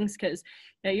feelings. Because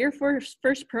at your first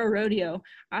pro rodeo,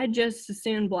 I just as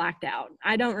soon blacked out.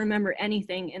 I don't remember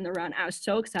anything in the run. I was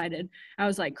so excited. I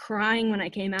was like crying when I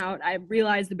came out. I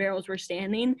realized the barrels were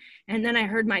standing, and then I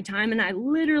heard my time, and I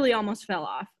literally almost fell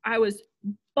off. I was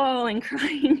bawling,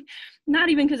 crying, not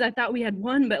even because I thought we had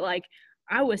won, but like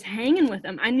I was hanging with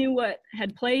them. I knew what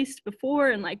had placed before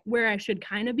and like where I should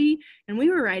kind of be, and we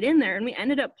were right in there, and we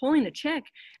ended up pulling a check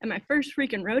at my first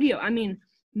freaking rodeo. I mean,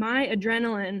 my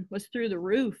adrenaline was through the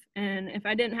roof, and if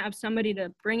I didn't have somebody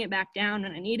to bring it back down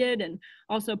when I needed, and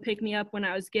also pick me up when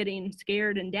I was getting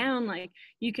scared and down, like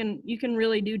you can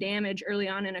really do damage early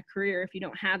on in a career if you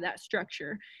don't have that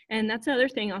structure. And that's the other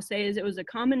thing I'll say is it was a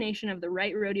combination of the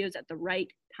right rodeos at the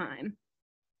right time.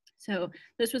 So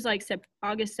this was like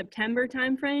August, September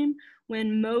timeframe,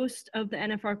 when most of the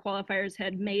NFR qualifiers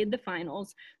had made the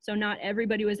finals. So not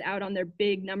everybody was out on their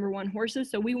big #1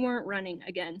 horses. So we weren't running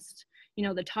against, you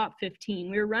know, the top 15.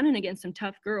 We were running against some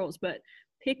tough girls, but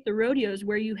pick the rodeos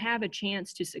where you have a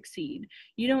chance to succeed.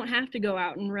 You don't have to go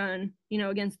out and run, you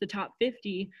know, against the top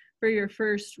 50 for your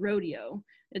first rodeo.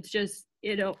 It's just,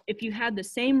 if you had the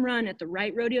same run at the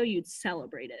right rodeo, you'd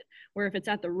celebrate it. Or if it's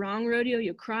at the wrong rodeo,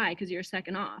 you'll cry because you're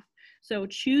second off. So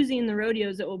choosing the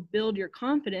rodeos that will build your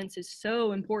confidence is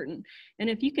so important. And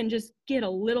if you can just get a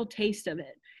little taste of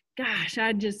it, gosh,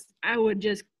 I would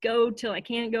just go till I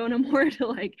can't go no more to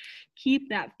like keep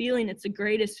that feeling. It's the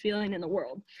greatest feeling in the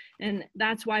world. And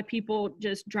that's why people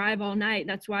just drive all night.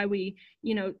 That's why we,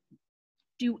 you know,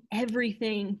 do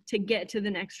everything to get to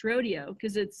the next rodeo,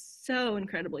 because it's so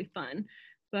incredibly fun.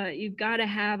 But you've got to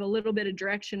have a little bit of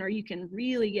direction, or you can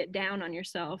really get down on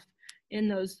yourself in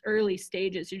those early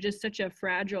stages. You're just such a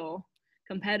fragile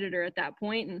competitor at that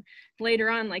point. And later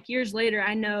on, like years later,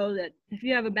 I know that if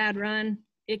you have a bad run,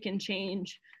 it can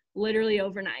change literally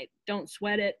overnight. Don't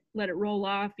sweat it, let it roll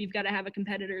off. You've got to have a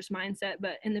competitor's mindset.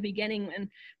 But in the beginning,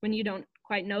 when you don't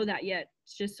quite know that yet,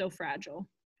 it's just so fragile.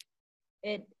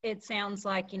 It sounds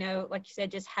like, you know, like you said,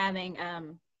 just having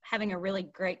a really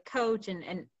great coach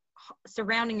and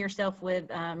surrounding yourself with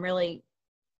really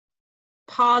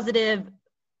positive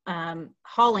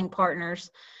hauling partners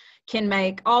can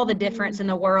make all the difference in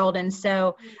the world. And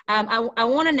so I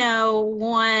want to know,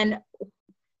 one,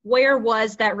 where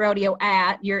was that rodeo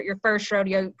at, your first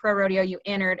rodeo, pro rodeo you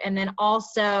entered? And then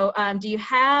also, do you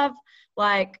have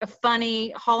like a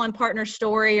funny hauling partner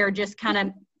story, or just kind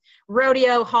of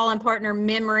rodeo hauling partner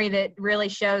memory that really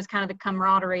shows kind of the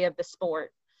camaraderie of the sport?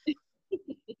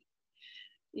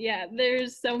 Yeah,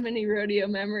 there's so many rodeo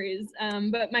memories.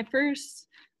 But my first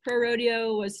pro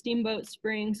rodeo was Steamboat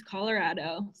Springs,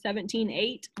 Colorado,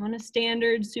 17.8 on a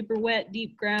standard, super wet,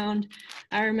 deep ground.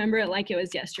 I remember it like it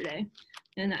was yesterday,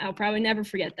 and I'll probably never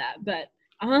forget that. But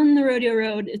on the rodeo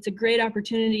road, it's a great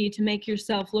opportunity to make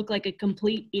yourself look like a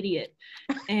complete idiot.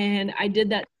 And I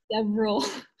did that several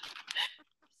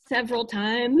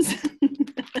times.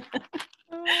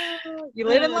 You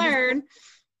live and learn.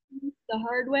 The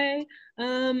hard way.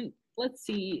 Let's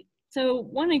see. So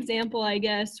one example, I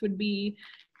guess, would be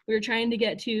we were trying to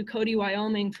get to Cody,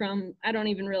 Wyoming from, I don't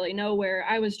even really know where.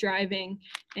 I was driving,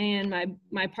 and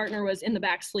my partner was in the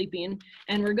back sleeping,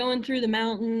 and we're going through the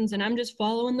mountains, and I'm just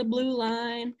following the blue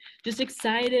line, just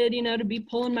excited, to be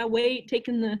pulling my weight,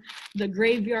 taking the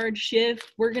graveyard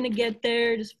shift. We're going to get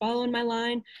there, just following my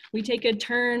line. We take a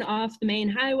turn off the main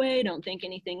highway, don't think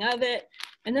anything of it.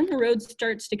 And then the road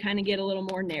starts to kind of get a little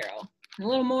more narrow,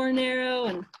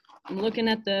 and I'm looking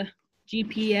at the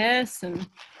GPS, and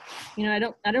I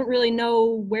don't really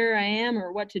know where I am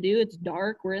or what to do. It's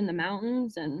dark, we're in the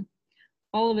mountains, and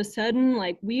all of a sudden,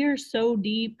 like, we are so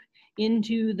deep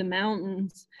into the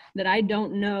mountains that I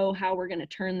don't know how we're going to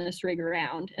turn this rig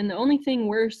around. And the only thing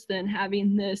worse than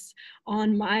having this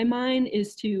on my mind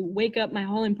is to wake up my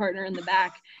hauling partner in the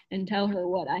back and tell her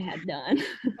what I had done.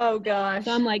 Oh gosh.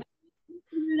 So I'm like,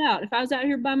 figure it out. If I was out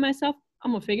here by myself,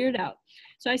 I'm gonna figure it out.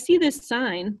 So I see this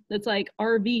sign that's like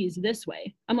RVs this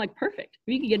way. I'm like, perfect.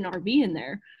 If you could get an RV in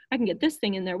there, I can get this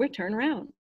thing in there. We'll turn around.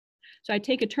 So I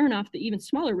take a turn off the even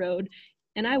smaller road,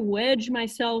 and I wedge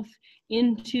myself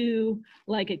into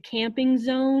like a camping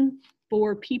zone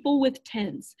for people with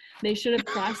tents. They should have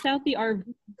crossed out the RV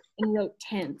and wrote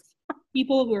tents.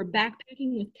 People who are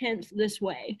backpacking with tents this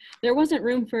way. There wasn't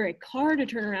room for a car to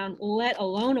turn around, let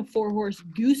alone a 4-horse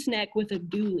gooseneck with a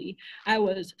dually. I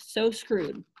was so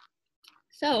screwed.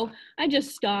 So I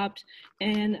just stopped,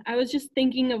 and I was just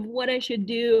thinking of what I should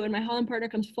do, and my hauling partner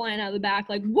comes flying out of the back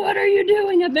like, what are you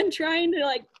doing? I've been trying to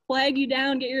like flag you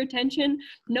down, get your attention.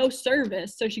 No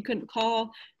service, so she couldn't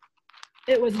call.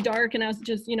 It was dark, and I was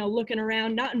just, looking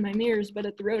around, not in my mirrors, but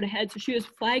at the road ahead. So she was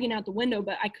flagging out the window,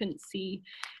 but I couldn't see.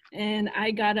 And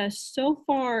I got us so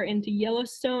far into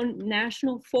Yellowstone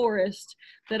National Forest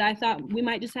that I thought we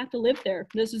might just have to live there.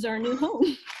 This is our new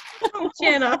home. Oh,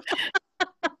 Jenna.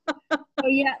 So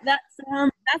yeah,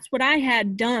 that's what I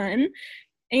had done.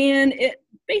 And it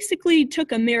basically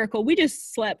took a miracle. We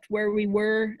just slept where we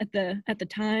were at the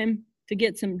time to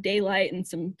get some daylight and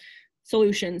some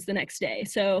solutions the next day.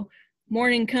 So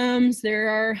morning comes, there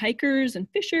are hikers and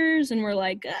fishers, and we're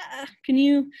like, can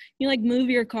you like move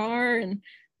your car? And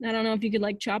I don't know if you could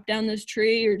like chop down this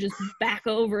tree or just back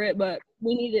over it, but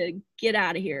we need to get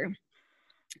out of here.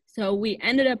 So we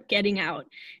ended up getting out,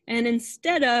 and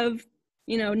instead of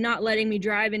not letting me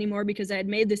drive anymore because I had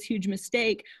made this huge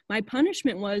mistake, my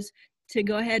punishment was to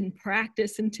go ahead and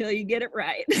practice until you get it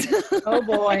right. Oh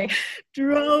boy.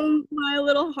 Drove my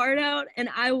little heart out, and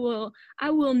I will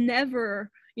never,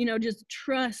 just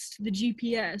trust the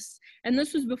GPS. And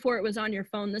this was before it was on your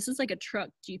phone. This is like a truck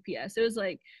GPS. It was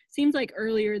like, seems like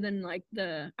earlier than like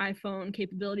the iPhone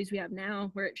capabilities we have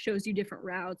now, where it shows you different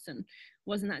routes, and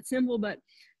wasn't that simple. But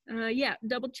yeah,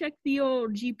 double check the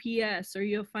old GPS, or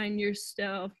you'll find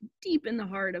yourself deep in the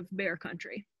heart of bear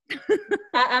country.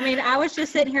 I mean, I was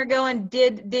just sitting here going,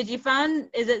 did you find,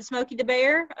 is it Smokey the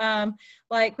Bear?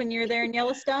 Like when you're there in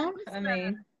Yellowstone? I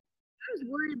mean, I was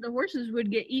worried the horses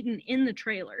would get eaten in the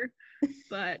trailer,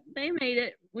 but they made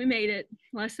it. We made it.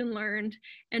 Lesson learned.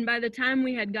 And by the time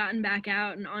we had gotten back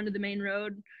out and onto the main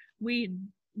road,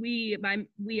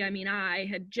 I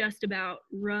had just about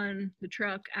run the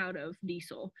truck out of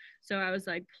diesel. So I was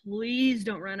like, please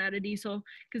don't run out of diesel,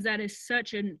 because that is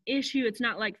such an issue. It's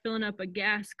not like filling up a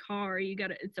gas car.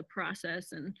 It's a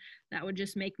process, and that would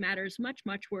just make matters much,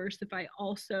 much worse if I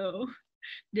also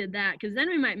did that, because then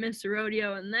we might miss the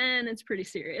rodeo, and then it's pretty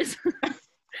serious.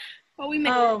 But we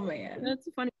made it. Man. That's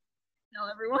a funny to tell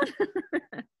everyone.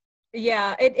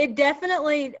 Yeah, it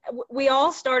definitely, we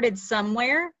all started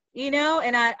somewhere,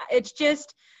 and it's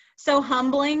just so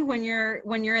humbling when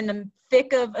you're in the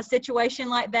thick of a situation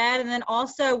like that. And then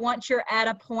also once you're at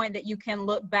a point that you can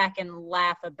look back and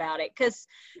laugh about it, because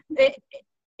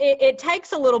it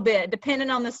takes a little bit depending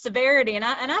on the severity. And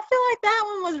I feel like that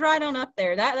one was right on up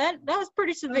there. That was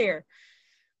pretty severe.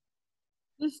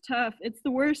 It's tough. It's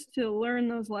the worst to learn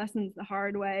those lessons the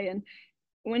hard way. And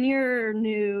when you're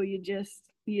new, you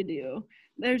do.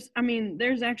 There's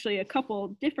actually a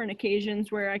couple different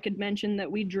occasions where I could mention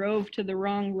that we drove to the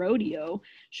wrong rodeo,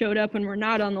 showed up and were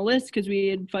not on the list because we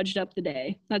had fudged up the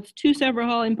day. That's 2 separate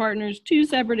hauling partners, 2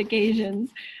 separate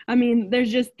occasions.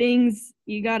 There's just things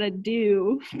you got to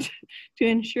do to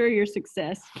ensure your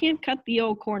success. You can't cut the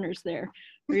old corners there,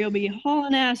 or you'll be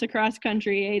hauling ass across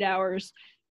country 8 hours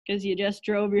because you just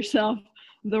drove yourself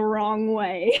the wrong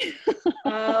way.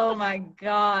 Oh my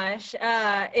gosh.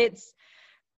 It's,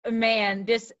 man,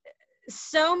 just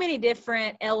so many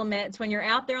different elements when you're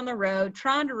out there on the road,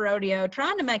 trying to rodeo,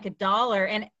 trying to make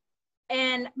 $1.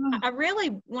 And I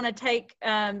really want to take,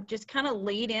 just kind of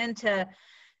lead into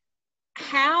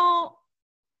how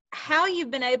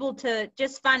you've been able to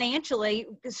just financially,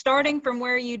 starting from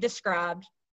where you described,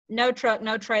 no truck,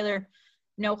 no trailer,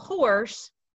 no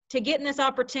horse, to getting this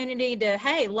opportunity to,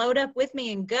 hey, load up with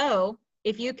me and go,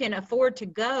 if you can afford to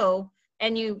go,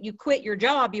 and you quit your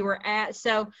job you were at.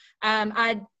 So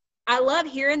I love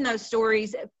hearing those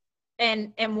stories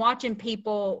and watching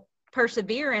people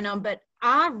persevere in them, but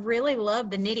I really love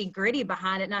the nitty gritty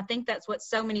behind it. And I think that's what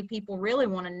so many people really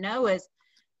want to know is,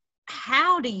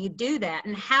 how do you do that?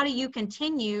 And how do you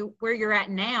continue where you're at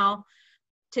now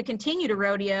to continue to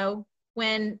rodeo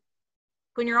when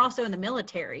you're also in the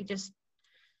military?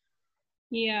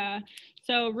 Yeah.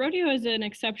 So rodeo is an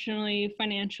exceptionally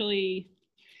financially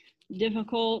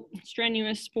difficult,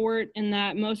 strenuous sport in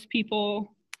that most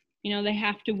people, they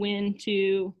have to win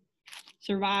to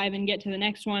survive and get to the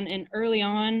next one. And early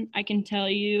on, I can tell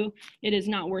you, it is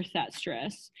not worth that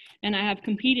stress. And I have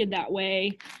competed that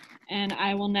way, and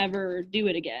I will never do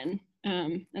it again.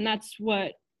 And that's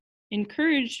what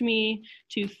encouraged me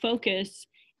to focus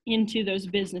into those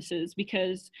businesses,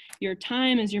 because your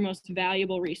time is your most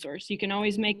valuable resource. You can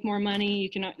always make more money. You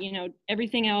can,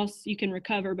 everything else you can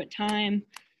recover, but time,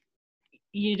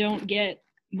 you don't get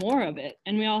more of it.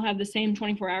 And we all have the same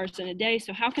 24 hours in a day.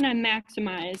 So how can I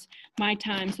maximize my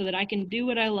time so that I can do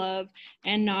what I love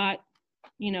and not,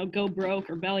 go broke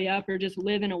or belly up or just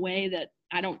live in a way that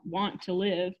I don't want to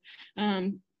live?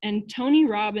 And Tony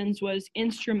Robbins was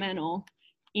instrumental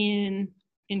in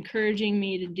encouraging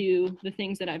me to do the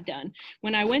things that I've done.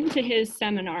 When I went to his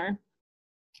seminar,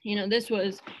 this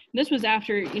was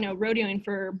after, rodeoing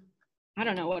for, I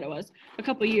don't know what it was, a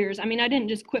couple of years. I didn't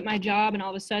just quit my job and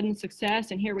all of a sudden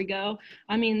success and here we go.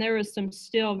 There was some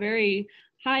still very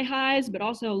high highs, but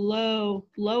also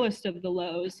lowest of the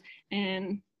lows.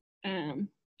 And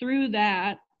through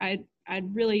that, I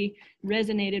really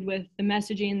resonated with the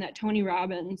messaging that Tony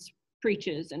Robbins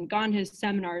preaches, and gone to his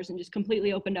seminars and just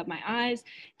completely opened up my eyes.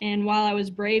 And while I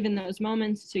was brave in those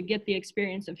moments to get the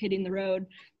experience of hitting the road,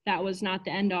 that was not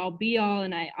the end all be all.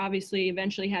 And I obviously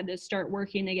eventually had to start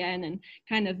working again and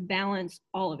kind of balance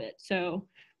all of it. So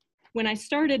when I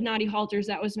started Knotty Halters,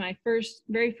 that was my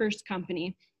very first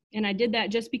company. And I did that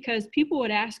just because people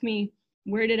would ask me,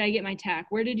 where did I get my tack?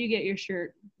 Where did you get your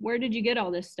shirt? Where did you get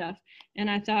all this stuff? And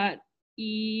I thought,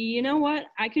 you know what?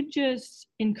 I could just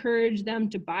encourage them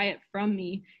to buy it from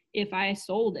me if I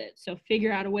sold it. So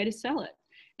figure out a way to sell it.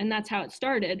 And that's how it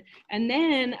started. And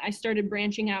then I started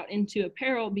branching out into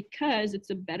apparel because it's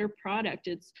a better product.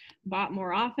 It's bought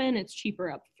more often, it's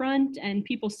cheaper up front, and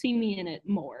people see me in it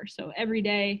more. So every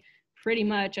day, pretty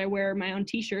much, I wear my own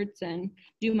t-shirts and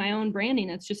do my own branding.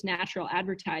 It's just natural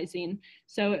advertising.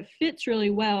 So it fits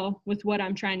really well with what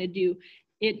I'm trying to do.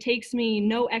 It takes me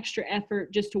no extra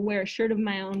effort just to wear a shirt of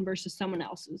my own versus someone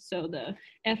else's. So the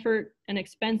effort and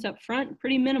expense up front,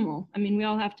 pretty minimal. We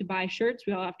all have to buy shirts.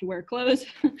 We all have to wear clothes,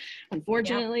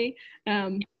 unfortunately.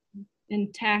 Yeah.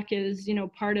 And tack is,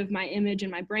 part of my image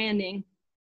and my branding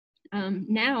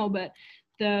now. But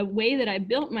the way that I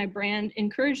built my brand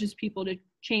encourages people to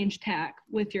change tack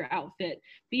with your outfit.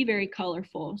 Be very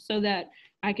colorful so that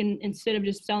I can, instead of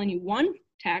just selling you one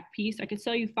tack piece, I could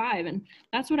sell you 5. And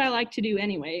that's what I like to do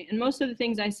anyway. And most of the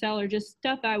things I sell are just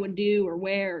stuff I would do or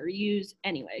wear or use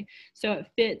anyway. So it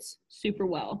fits super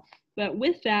well. But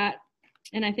with that,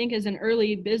 and I think as an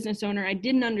early business owner, I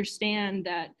didn't understand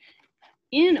that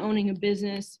in owning a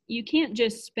business, you can't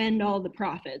just spend all the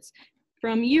profits.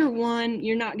 From year one,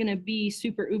 you're not going to be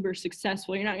super uber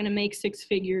successful. You're not going to make 6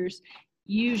 figures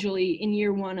usually in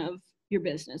year one of your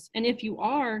business. And if you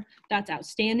are, that's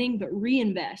outstanding, but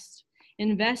reinvest.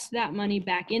 Invest that money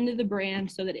back into the brand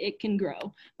so that it can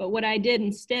grow. But what I did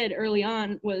instead early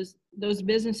on was those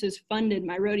businesses funded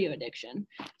my rodeo addiction.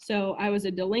 So I was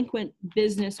a delinquent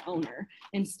business owner.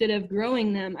 Instead of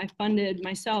growing them, I funded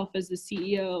myself as the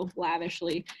CEO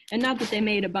lavishly. And not that they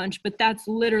made a bunch, but that's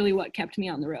literally what kept me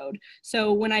on the road.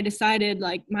 So when I decided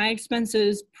like my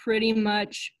expenses pretty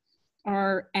much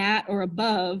are at or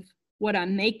above what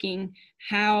I'm making,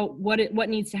 what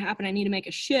needs to happen? I need to make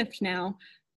a shift now.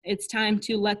 It's time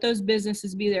to let those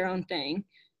businesses be their own thing.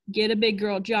 Get a big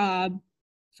girl job,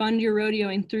 fund your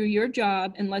rodeoing through your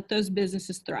job, and let those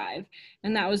businesses thrive.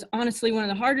 And that was honestly one of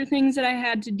the harder things that I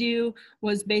had to do,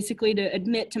 was basically to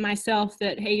admit to myself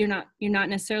that, hey, you're not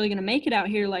necessarily going to make it out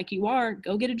here like you are.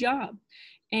 Go get a job.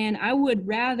 And I would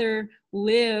rather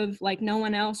live like no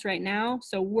one else right now.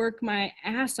 So work my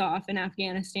ass off in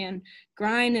Afghanistan,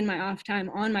 grind in my off time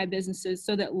on my businesses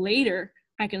so that later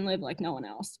I can live like no one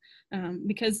else.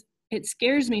 Because it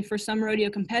scares me for some rodeo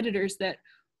competitors that,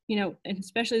 you know, and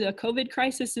especially the COVID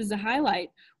crisis is a highlight.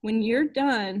 When you're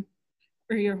done,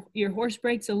 or your horse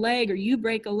breaks a leg, or you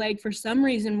break a leg for some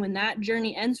reason, when that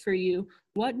journey ends for you,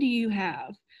 what do you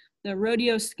have? The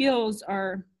rodeo skills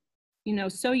are, you know,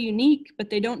 so unique, but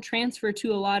they don't transfer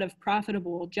to a lot of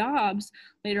profitable jobs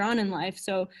later on in life.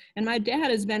 So, and my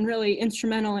dad has been really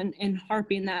instrumental in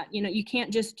harping that, you know, you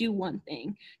can't just do one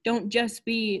thing. Don't just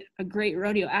be a great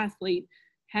rodeo athlete.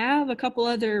 Have a couple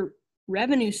other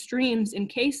revenue streams in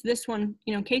case this one,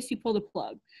 you know, in case you pull the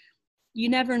plug. You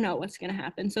never know what's going to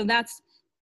happen. So that's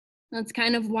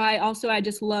kind of why also I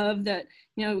just love that,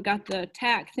 you know, we got the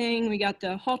TAC thing, we got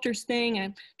the halters thing.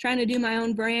 I'm trying to do my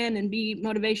own brand and be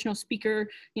motivational speaker,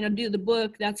 you know, do the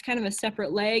book. That's kind of a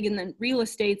separate leg. And then real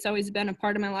estate's always been a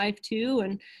part of my life too.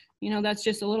 And, you know, that's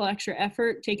just a little extra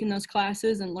effort, taking those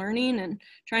classes and learning and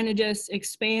trying to just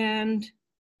expand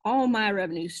all my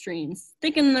revenue streams,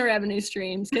 thinking the revenue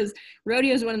streams, because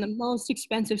rodeo is one of the most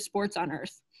expensive sports on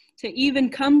earth. To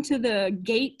even come to the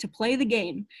gate to play the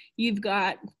game, you've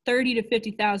got 30 to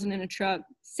 50,000 in a truck,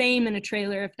 same in a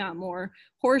trailer, if not more,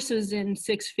 horses in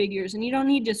six figures, and you don't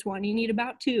need just one, you need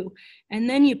about two. And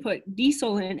then you put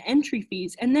diesel in, entry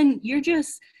fees, and then you're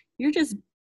just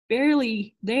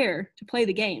barely there to play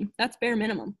the game. That's bare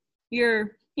minimum.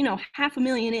 You're, you know,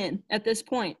 $500,000 in at this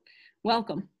point.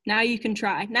 Welcome. Now you can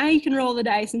try. Now you can roll the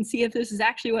dice and see if this is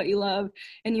actually what you love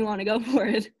and you want to go for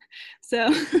it.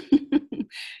 So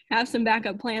have some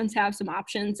backup plans, have some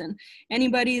options. And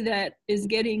anybody that is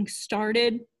getting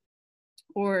started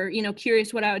or, you know,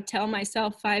 curious what I would tell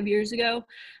myself 5 years ago,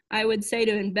 I would say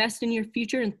to invest in your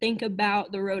future and think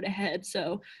about the road ahead.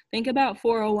 So think about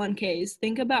 401ks,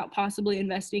 think about possibly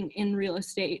investing in real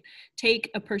estate. Take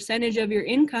a percentage of your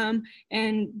income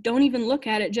and don't even look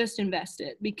at it, just invest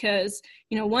it. Because,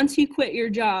 you know, once you quit your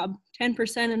job,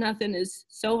 10% of nothing is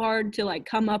so hard to like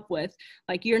come up with.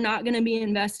 Like, you're not going to be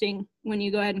investing when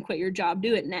you go ahead and quit your job.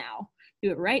 Do it now. Do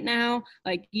it right now.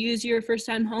 Like, use your first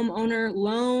time homeowner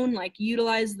loan, like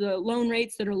utilize the loan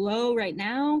rates that are low right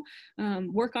now.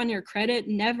 Work on your credit.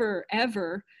 Never,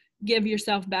 ever give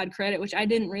yourself bad credit, which I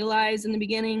didn't realize in the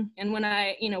beginning. And when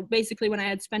I, you know, basically when I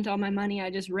had spent all my money,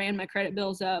 I just ran my credit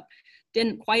bills up.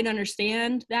 Didn't quite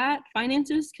understand that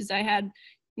finances, because I had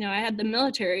the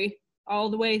military all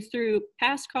the way through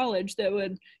past college that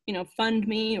would, you know, fund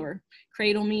me or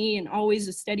cradle me, and always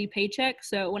a steady paycheck.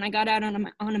 So when I got out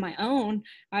on my own,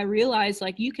 I realized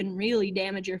like you can really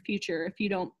damage your future if you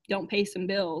don't pay some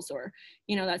bills, or,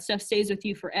 you know, that stuff stays with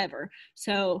you forever.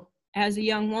 So as a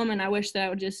young woman, I wish that I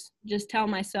would just tell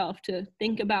myself to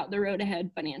think about the road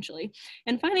ahead financially.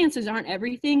 And finances aren't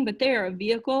everything, but they are a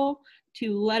vehicle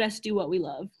to let us do what we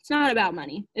love. It's not about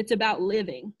money. It's about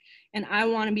living. And I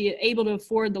want to be able to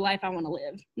afford the life I want to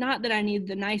live. Not that I need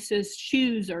the nicest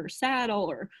shoes or saddle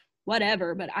or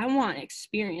whatever, but I want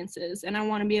experiences, and I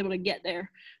want to be able to get there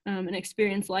and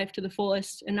experience life to the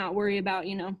fullest and not worry about,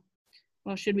 you know,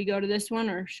 well, should we go to this one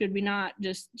or should we not,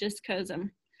 just because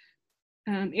I'm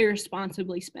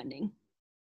irresponsibly spending.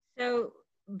 So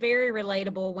very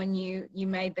relatable when you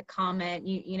made the comment,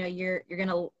 you know, you're going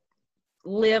to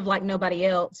live like nobody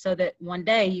else so that one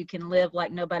day you can live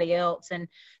like nobody else. And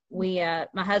we,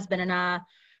 my husband and I,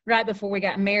 right before we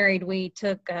got married, we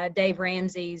took Dave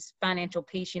Ramsey's Financial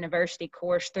Peace University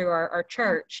course through our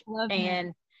church.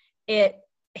 And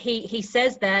he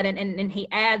says that, and he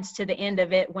adds to the end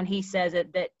of it when he says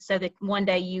it, that so that one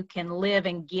day you can live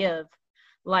and give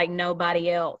like nobody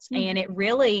else. Mm-hmm. And it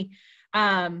really,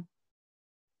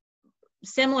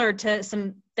 similar to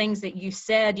some things that you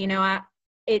said, you know,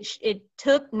 it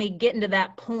took me getting to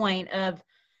that point of,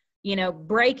 you know,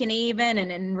 breaking even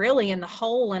and really in the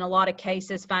hole in a lot of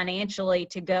cases financially,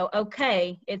 to go,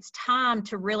 okay, it's time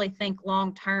to really think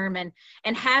long term. And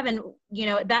having, you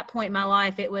know, at that point in my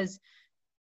life, it was,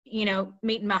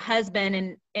 meeting my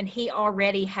husband, and he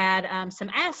already had some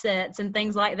assets and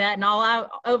things like that. And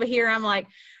over here, I'm like,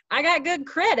 I got good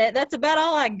credit. That's about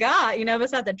all I got,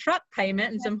 besides the truck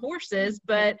payment and some horses.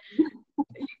 But,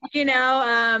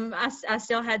 I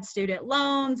still had student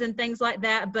loans and things like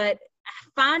that. But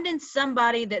finding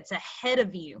somebody that's ahead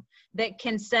of you that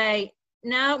can say,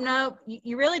 no,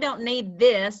 you really don't need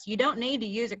this. You don't need to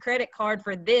use a credit card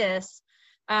for this.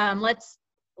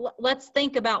 Let's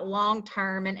think about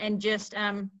long-term and just,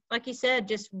 like you said,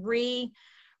 just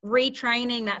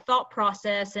retraining that thought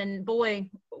process. And boy,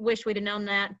 wish we'd have known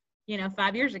that,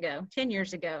 5 years ago, 10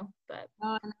 years ago, but.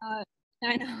 Oh,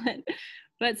 I know it.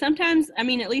 But sometimes, at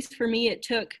least for me, it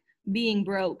took being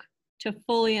broke to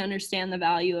fully understand the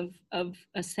value of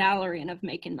a salary and of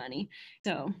making money.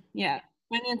 So yeah,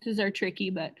 finances are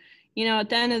tricky, but at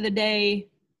the end of the day,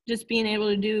 just being able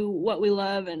to do what we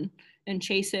love and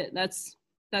chase it, that's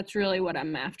really what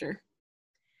I'm after.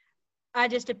 I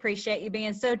just appreciate you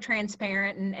being so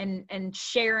transparent and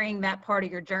sharing that part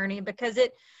of your journey, because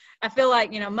I feel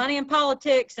like, money and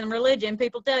politics and religion,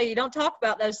 people tell you don't talk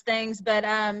about those things. But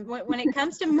when it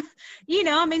comes to,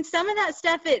 some of that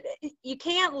stuff, you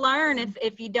can't learn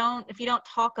if you don't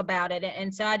talk about it.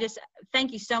 And so I just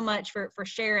thank you so much for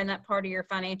sharing that part of your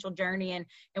financial journey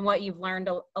and what you've learned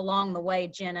along the way,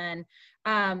 Jenna.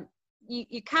 And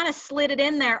you kind of slid it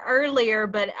in there earlier,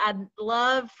 but I'd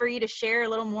love for you to share a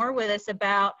little more with us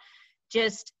about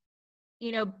just,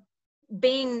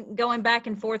 going back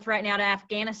and forth right now to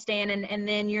Afghanistan, and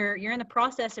then you're in the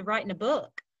process of writing a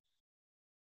book.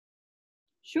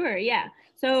 Sure, yeah.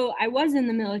 So I was in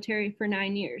the military for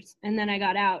 9 years, and then I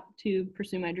got out to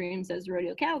pursue my dreams as a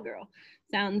rodeo cowgirl.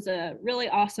 Sounds really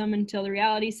awesome until the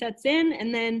reality sets in,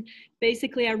 and then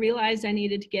basically I realized I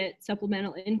needed to get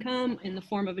supplemental income in the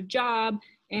form of a job.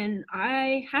 And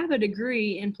I have a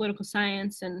degree in political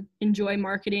science and enjoy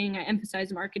marketing. I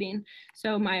emphasize marketing.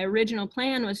 So my original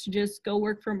plan was to just go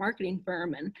work for a marketing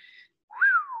firm. And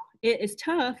it is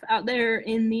tough out there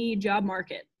in the job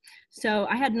market. So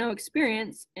I had no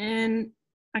experience, and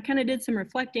I kind of did some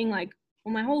reflecting, like,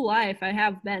 well, my whole life I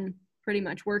have been pretty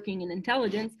much working in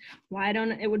intelligence.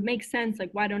 It would make sense, like,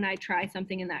 why don't I try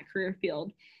something in that career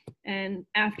field? And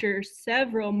after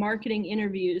several marketing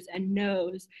interviews and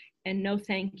no's and no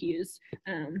thank yous,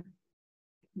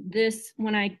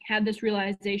 when I had this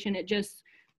realization, it just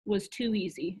was too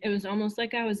easy. It was almost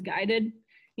like I was guided.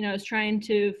 I was trying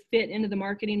to fit into the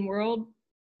marketing world,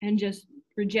 and just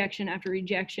rejection after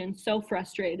rejection, so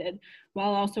frustrated,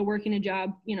 while also working a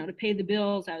job, to pay the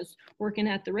bills. I was working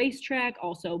at the racetrack,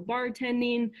 also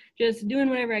bartending, just doing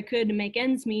whatever I could to make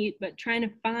ends meet, but trying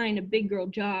to find a big girl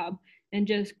job, and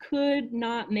just could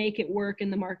not make it work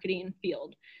in the marketing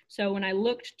field. So when I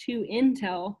looked to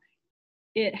Intel,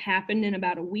 it happened in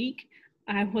about a week.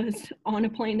 I was on a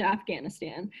plane to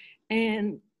Afghanistan.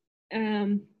 And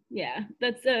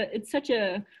it's such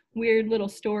a weird little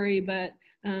story, but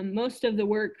most of the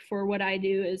work for what I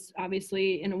do is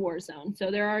obviously in a war zone. So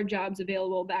there are jobs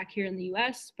available back here in the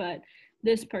US, but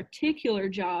this particular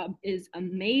job is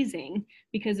amazing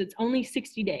because it's only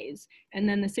 60 days. And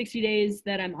then the 60 days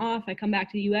that I'm off, I come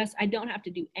back to the US, I don't have to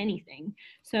do anything.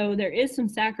 So there is some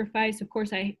sacrifice. Of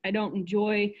course, I don't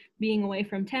enjoy being away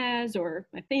from Taz or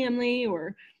my family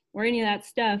or any of that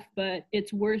stuff, but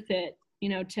it's worth it,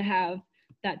 to have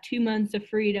that 2 months of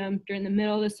freedom during the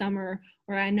middle of the summer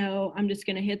where I know I'm just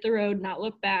going to hit the road, not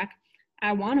look back.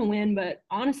 I want to win, but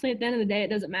honestly, at the end of the day, it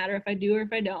doesn't matter if I do or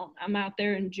if I don't. I'm out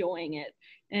there enjoying it.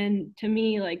 And to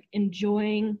me, like,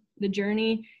 enjoying the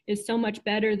journey is so much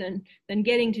better than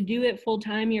getting to do it full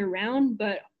time year round,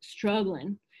 but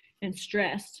struggling and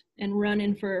stressed and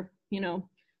running for,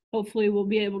 hopefully we'll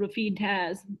be able to feed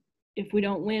Taz. If we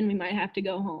don't win, we might have to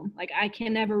go home. Like, I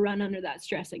can never run under that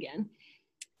stress again.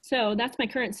 So that's my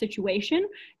current situation,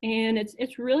 and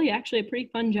it's really actually a pretty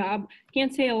fun job.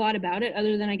 Can't say a lot about it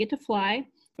other than I get to fly,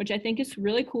 which I think is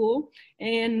really cool.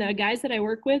 And the guys that I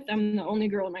work with, I'm the only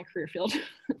girl in my career field,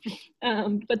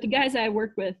 but the guys I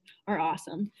work with are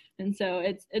awesome. And so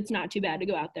it's not too bad to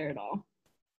go out there at all.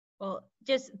 Well,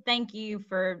 just thank you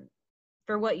for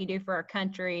what you do for our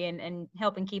country and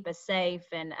helping keep us safe.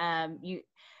 And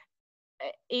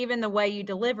even the way you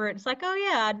deliver it, it's like, oh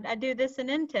yeah, I do this in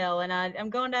Intel, and I'm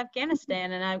going to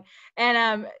Afghanistan,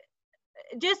 and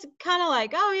just kind of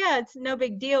like, oh yeah, it's no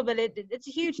big deal, but it's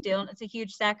a huge deal, and it's a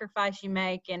huge sacrifice you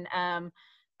make. And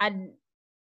I'm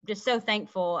just so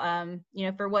thankful,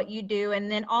 for what you do,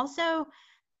 and then also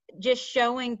just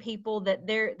showing people that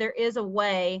there is a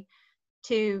way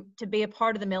to be a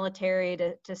part of the military,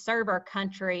 to serve our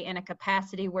country in a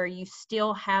capacity where you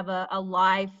still have a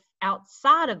life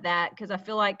outside of that. Because I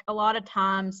feel like a lot of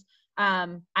times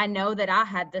I know that I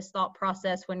had this thought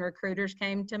process when recruiters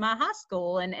came to my high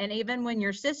school, and even when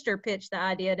your sister pitched the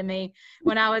idea to me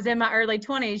when I was in my early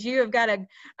 20s. You have got a,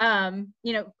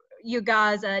 you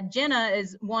guys, Jenna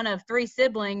is one of 3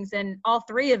 siblings, and all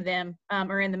 3 of them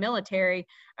are in the military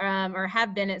or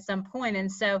have been at some point.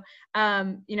 And so,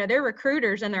 they're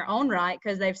recruiters in their own right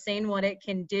because they've seen what it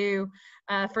can do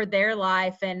for their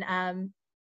life. And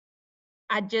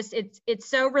it's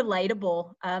so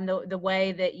relatable, the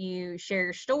way that you share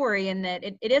your story, and that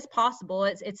it is possible.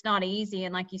 It's not easy.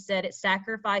 And like you said, it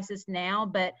sacrifices now,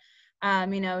 but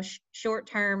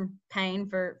short-term pain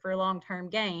for long-term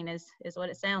gain is what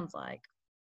it sounds like.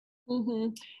 Mm-hmm.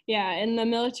 Yeah, and the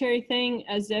military thing,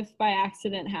 as if by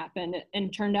accident, happened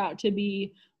and turned out to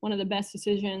be one of the best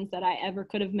decisions that I ever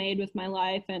could have made with my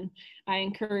life. And I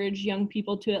encourage young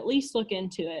people to at least look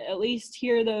into it, at least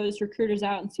hear those recruiters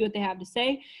out and see what they have to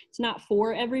say. It's not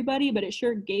for everybody, but it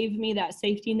sure gave me that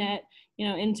safety net,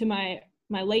 into my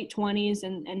late 20s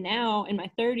and now in my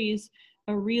 30s,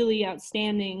 a really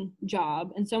outstanding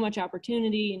job and so much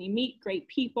opportunity, and you meet great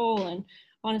people. And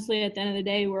honestly, at the end of the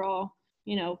day, we're all,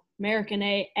 American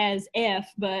as F,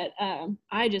 but I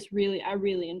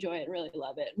really enjoy it, really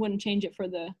love it. Wouldn't change it for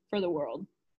the world.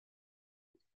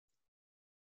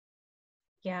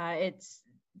 Yeah, it's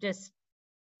just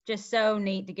so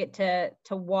neat to get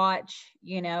to watch,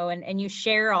 and you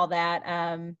share all that,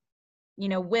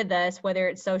 with us, whether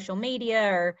it's social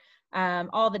media or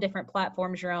all the different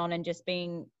platforms you're on, and just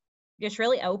being just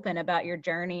really open about your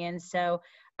journey. And so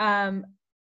the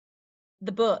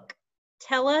book,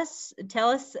 tell us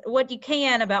what you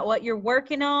can about what you're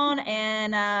working on,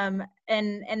 and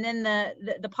then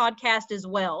the podcast as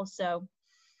well. So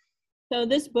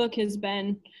this book has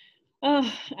been,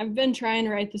 I've been trying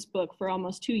to write this book for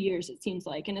almost 2 years, it seems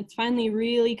like, and it's finally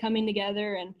really coming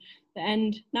together. And the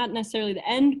end, not necessarily the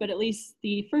end, but at least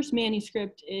the first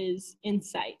manuscript is in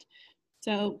sight.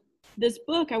 So this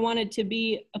book, I wanted to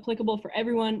be applicable for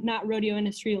everyone, not rodeo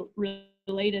industry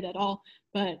related at all,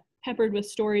 but peppered with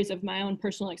stories of my own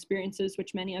personal experiences,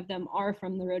 which many of them are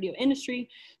from the rodeo industry.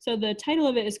 So the title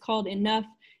of it is called Enough.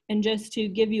 And just to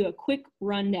give you a quick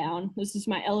rundown, this is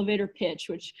my elevator pitch,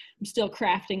 which I'm still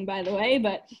crafting, by the way,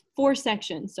 but 4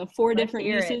 sections. So 4 different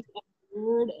uses of the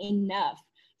word enough.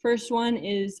 First one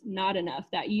is not enough,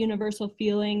 that universal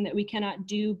feeling that we cannot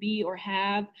do, be, or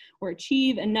have, or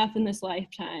achieve enough in this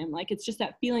lifetime. Like, it's just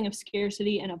that feeling of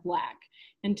scarcity and of lack.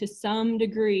 And to some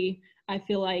degree, I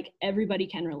feel like everybody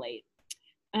can relate.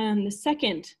 The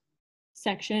second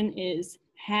section is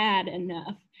had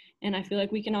enough. And I feel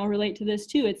like we can all relate to this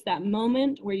too. It's that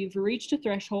moment where you've reached a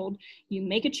threshold, you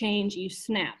make a change, you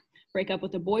snap, break up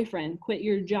with a boyfriend, quit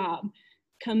your job,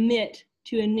 commit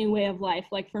to a new way of life.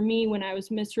 Like for me, when I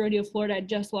was Miss Rodeo Florida, I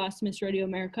just lost Miss Rodeo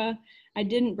America. I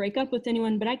didn't break up with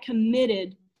anyone, but I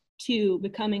committed to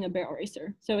becoming a barrel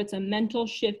racer. So it's a mental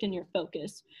shift in your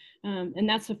focus. And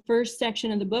that's the first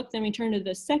section of the book. Then we turn to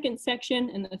the second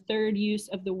section and the third use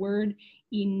of the word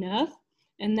enough,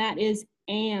 and that is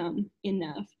am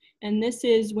enough. And this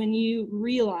is when you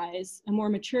realize a more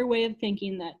mature way of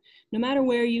thinking that no matter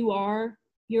where you are,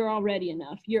 you're already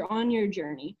enough. You're on your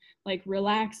journey. Like,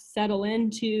 relax, settle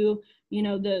into,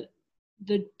 the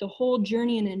whole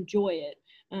journey and enjoy it.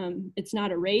 It's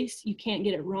not a race. You can't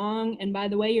get it wrong. And by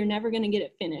the way, you're never going to get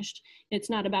it finished. It's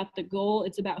not about the goal.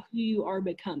 It's about who you are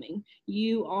becoming.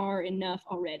 You are enough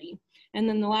already. And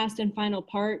then the last and final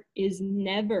part is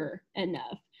never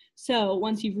enough. So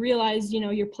once you've realized,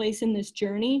 your place in this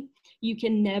journey, you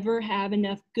can never have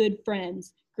enough good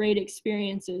friends, great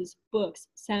experiences, books,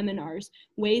 seminars,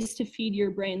 ways to feed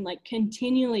your brain. Like,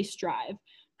 continually strive,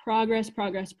 progress.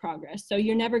 So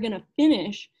you're never going to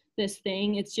finish this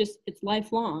thing. It's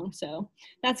lifelong. So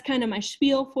that's kind of my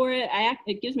spiel for it.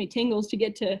 It gives me tingles to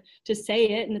get to say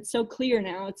it, and it's so clear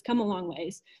now. It's come a long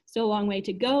ways. Still a long way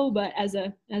to go, but as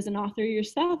an author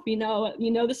yourself, you know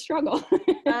the struggle.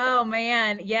 Oh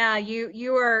man, yeah,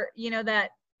 you are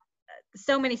that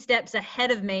so many steps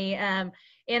ahead of me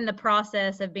in the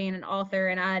process of being an author,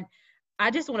 and I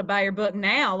just want to buy your book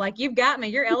now. Like, you've got me.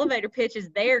 Your elevator pitch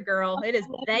is there, girl. It is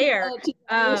there.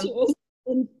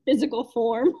 In physical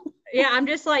form. Yeah, I'm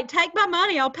just like, take my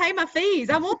money, I'll pay my fees.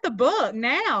 I want the book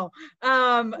now.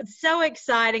 So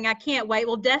exciting. I can't wait.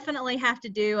 We'll definitely have to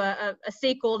do a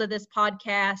sequel to this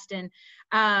podcast.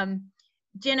 And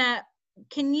Jenna,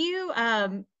 can you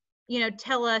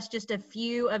tell us just a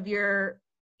few of your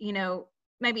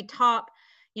maybe top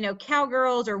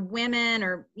cowgirls or women,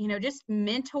 or just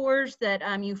mentors that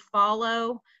you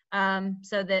follow,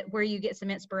 so that where you get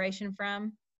some inspiration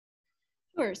from?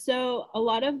 Sure. So a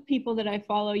lot of people that I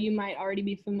follow, you might already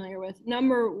be familiar with.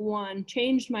 Number one,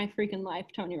 changed my freaking life,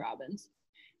 Tony Robbins.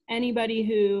 Anybody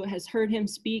who has heard him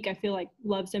speak, I feel like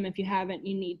loves him. If you haven't,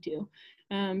 you need to.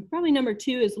 Probably number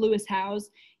two is Lewis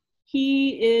Howes.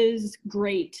 He is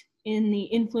great in the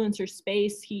influencer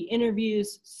space. He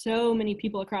interviews so many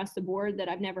people across the board that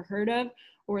I've never heard of,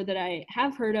 or that I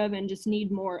have heard of and just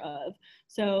need more of.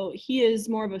 So he is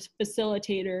more of a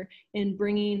facilitator in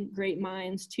bringing great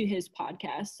minds to his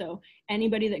podcast. So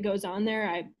anybody that goes on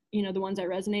there, the ones I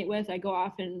resonate with, I go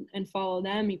off and follow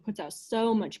them. He puts out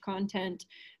so much content.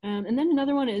 And then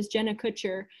another one is Jenna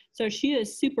Kutcher. So she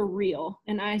is super real,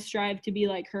 and I strive to be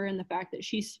like her in the fact that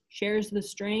she shares the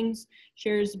strings,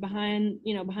 shares behind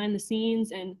the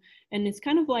scenes, and it's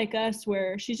kind of like us,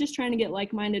 where she's just trying to get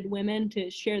like-minded women to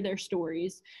share their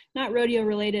stories. Not rodeo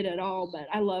related at all, but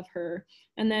I love her.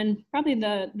 And then probably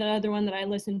the other one that I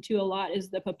listen to a lot is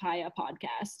the Papaya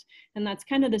podcast. And that's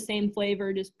kind of the same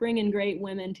flavor, just bringing great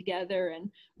women together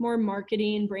and more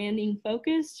marketing, branding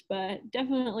focused, but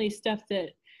definitely stuff that,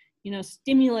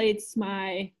 stimulates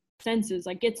my senses,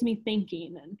 like gets me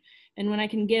thinking. And when I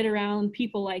can get around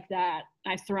people like that,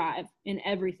 I thrive in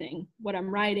everything. What I'm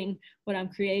writing, what I'm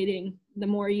creating, the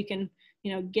more you can,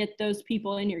 get those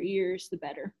people in your ears, the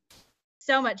better.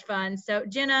 So much fun. So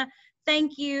Jenna,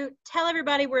 thank you. Tell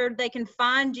everybody where they can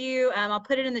find you. I'll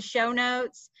put it in the show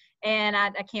notes, and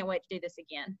I can't wait to do this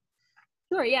again.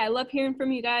 Sure. Yeah, I love hearing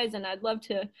from you guys, and I'd love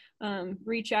to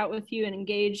reach out with you and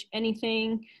engage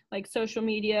anything like social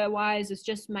media wise. It's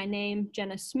just my name,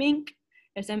 Jenna Smink.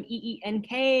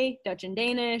 Smeenk, Dutch and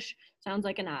Danish. Sounds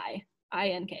like an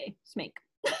I-N-K, Smink.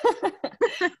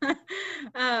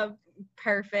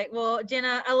 Perfect. Well,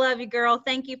 Jenna, I love you, girl.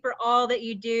 Thank you for all that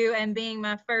you do and being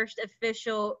my first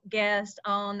official guest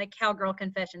on the Cowgirl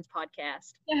Confessions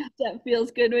podcast. Yeah, that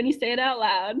feels good when you say it out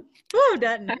loud. Woo,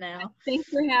 doesn't it now? Thanks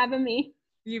for having me.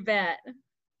 You bet.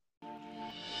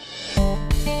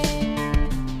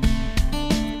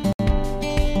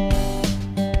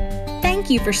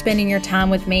 Thank you for spending your time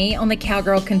with me on the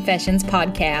Cowgirl Confessions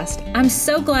podcast. I'm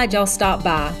so glad y'all stopped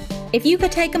by. If you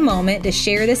could take a moment to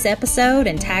share this episode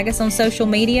and tag us on social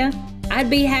media,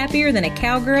 I'd be happier than a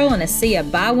cowgirl in a sea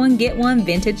of buy one, get one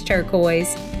vintage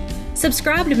turquoise.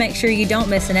 Subscribe to make sure you don't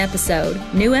miss an episode.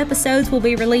 New episodes will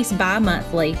be released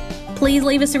bi-monthly. Please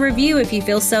leave us a review if you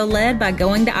feel so led by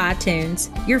going to iTunes.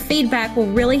 Your feedback will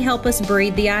really help us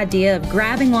breed the idea of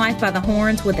grabbing life by the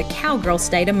horns with a cowgirl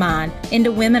state of mind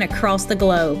into women across the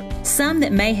globe. Some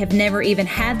that may have never even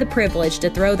had the privilege to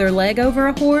throw their leg over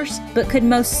a horse, but could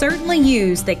most certainly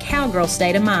use the cowgirl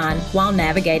state of mind while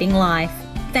navigating life.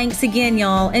 Thanks again,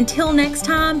 y'all. Until next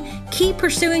time, keep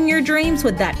pursuing your dreams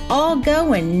with that all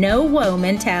go and no woe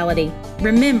mentality.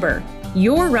 Remember,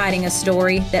 you're writing a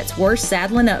story that's worth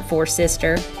saddling up for,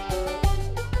 sister.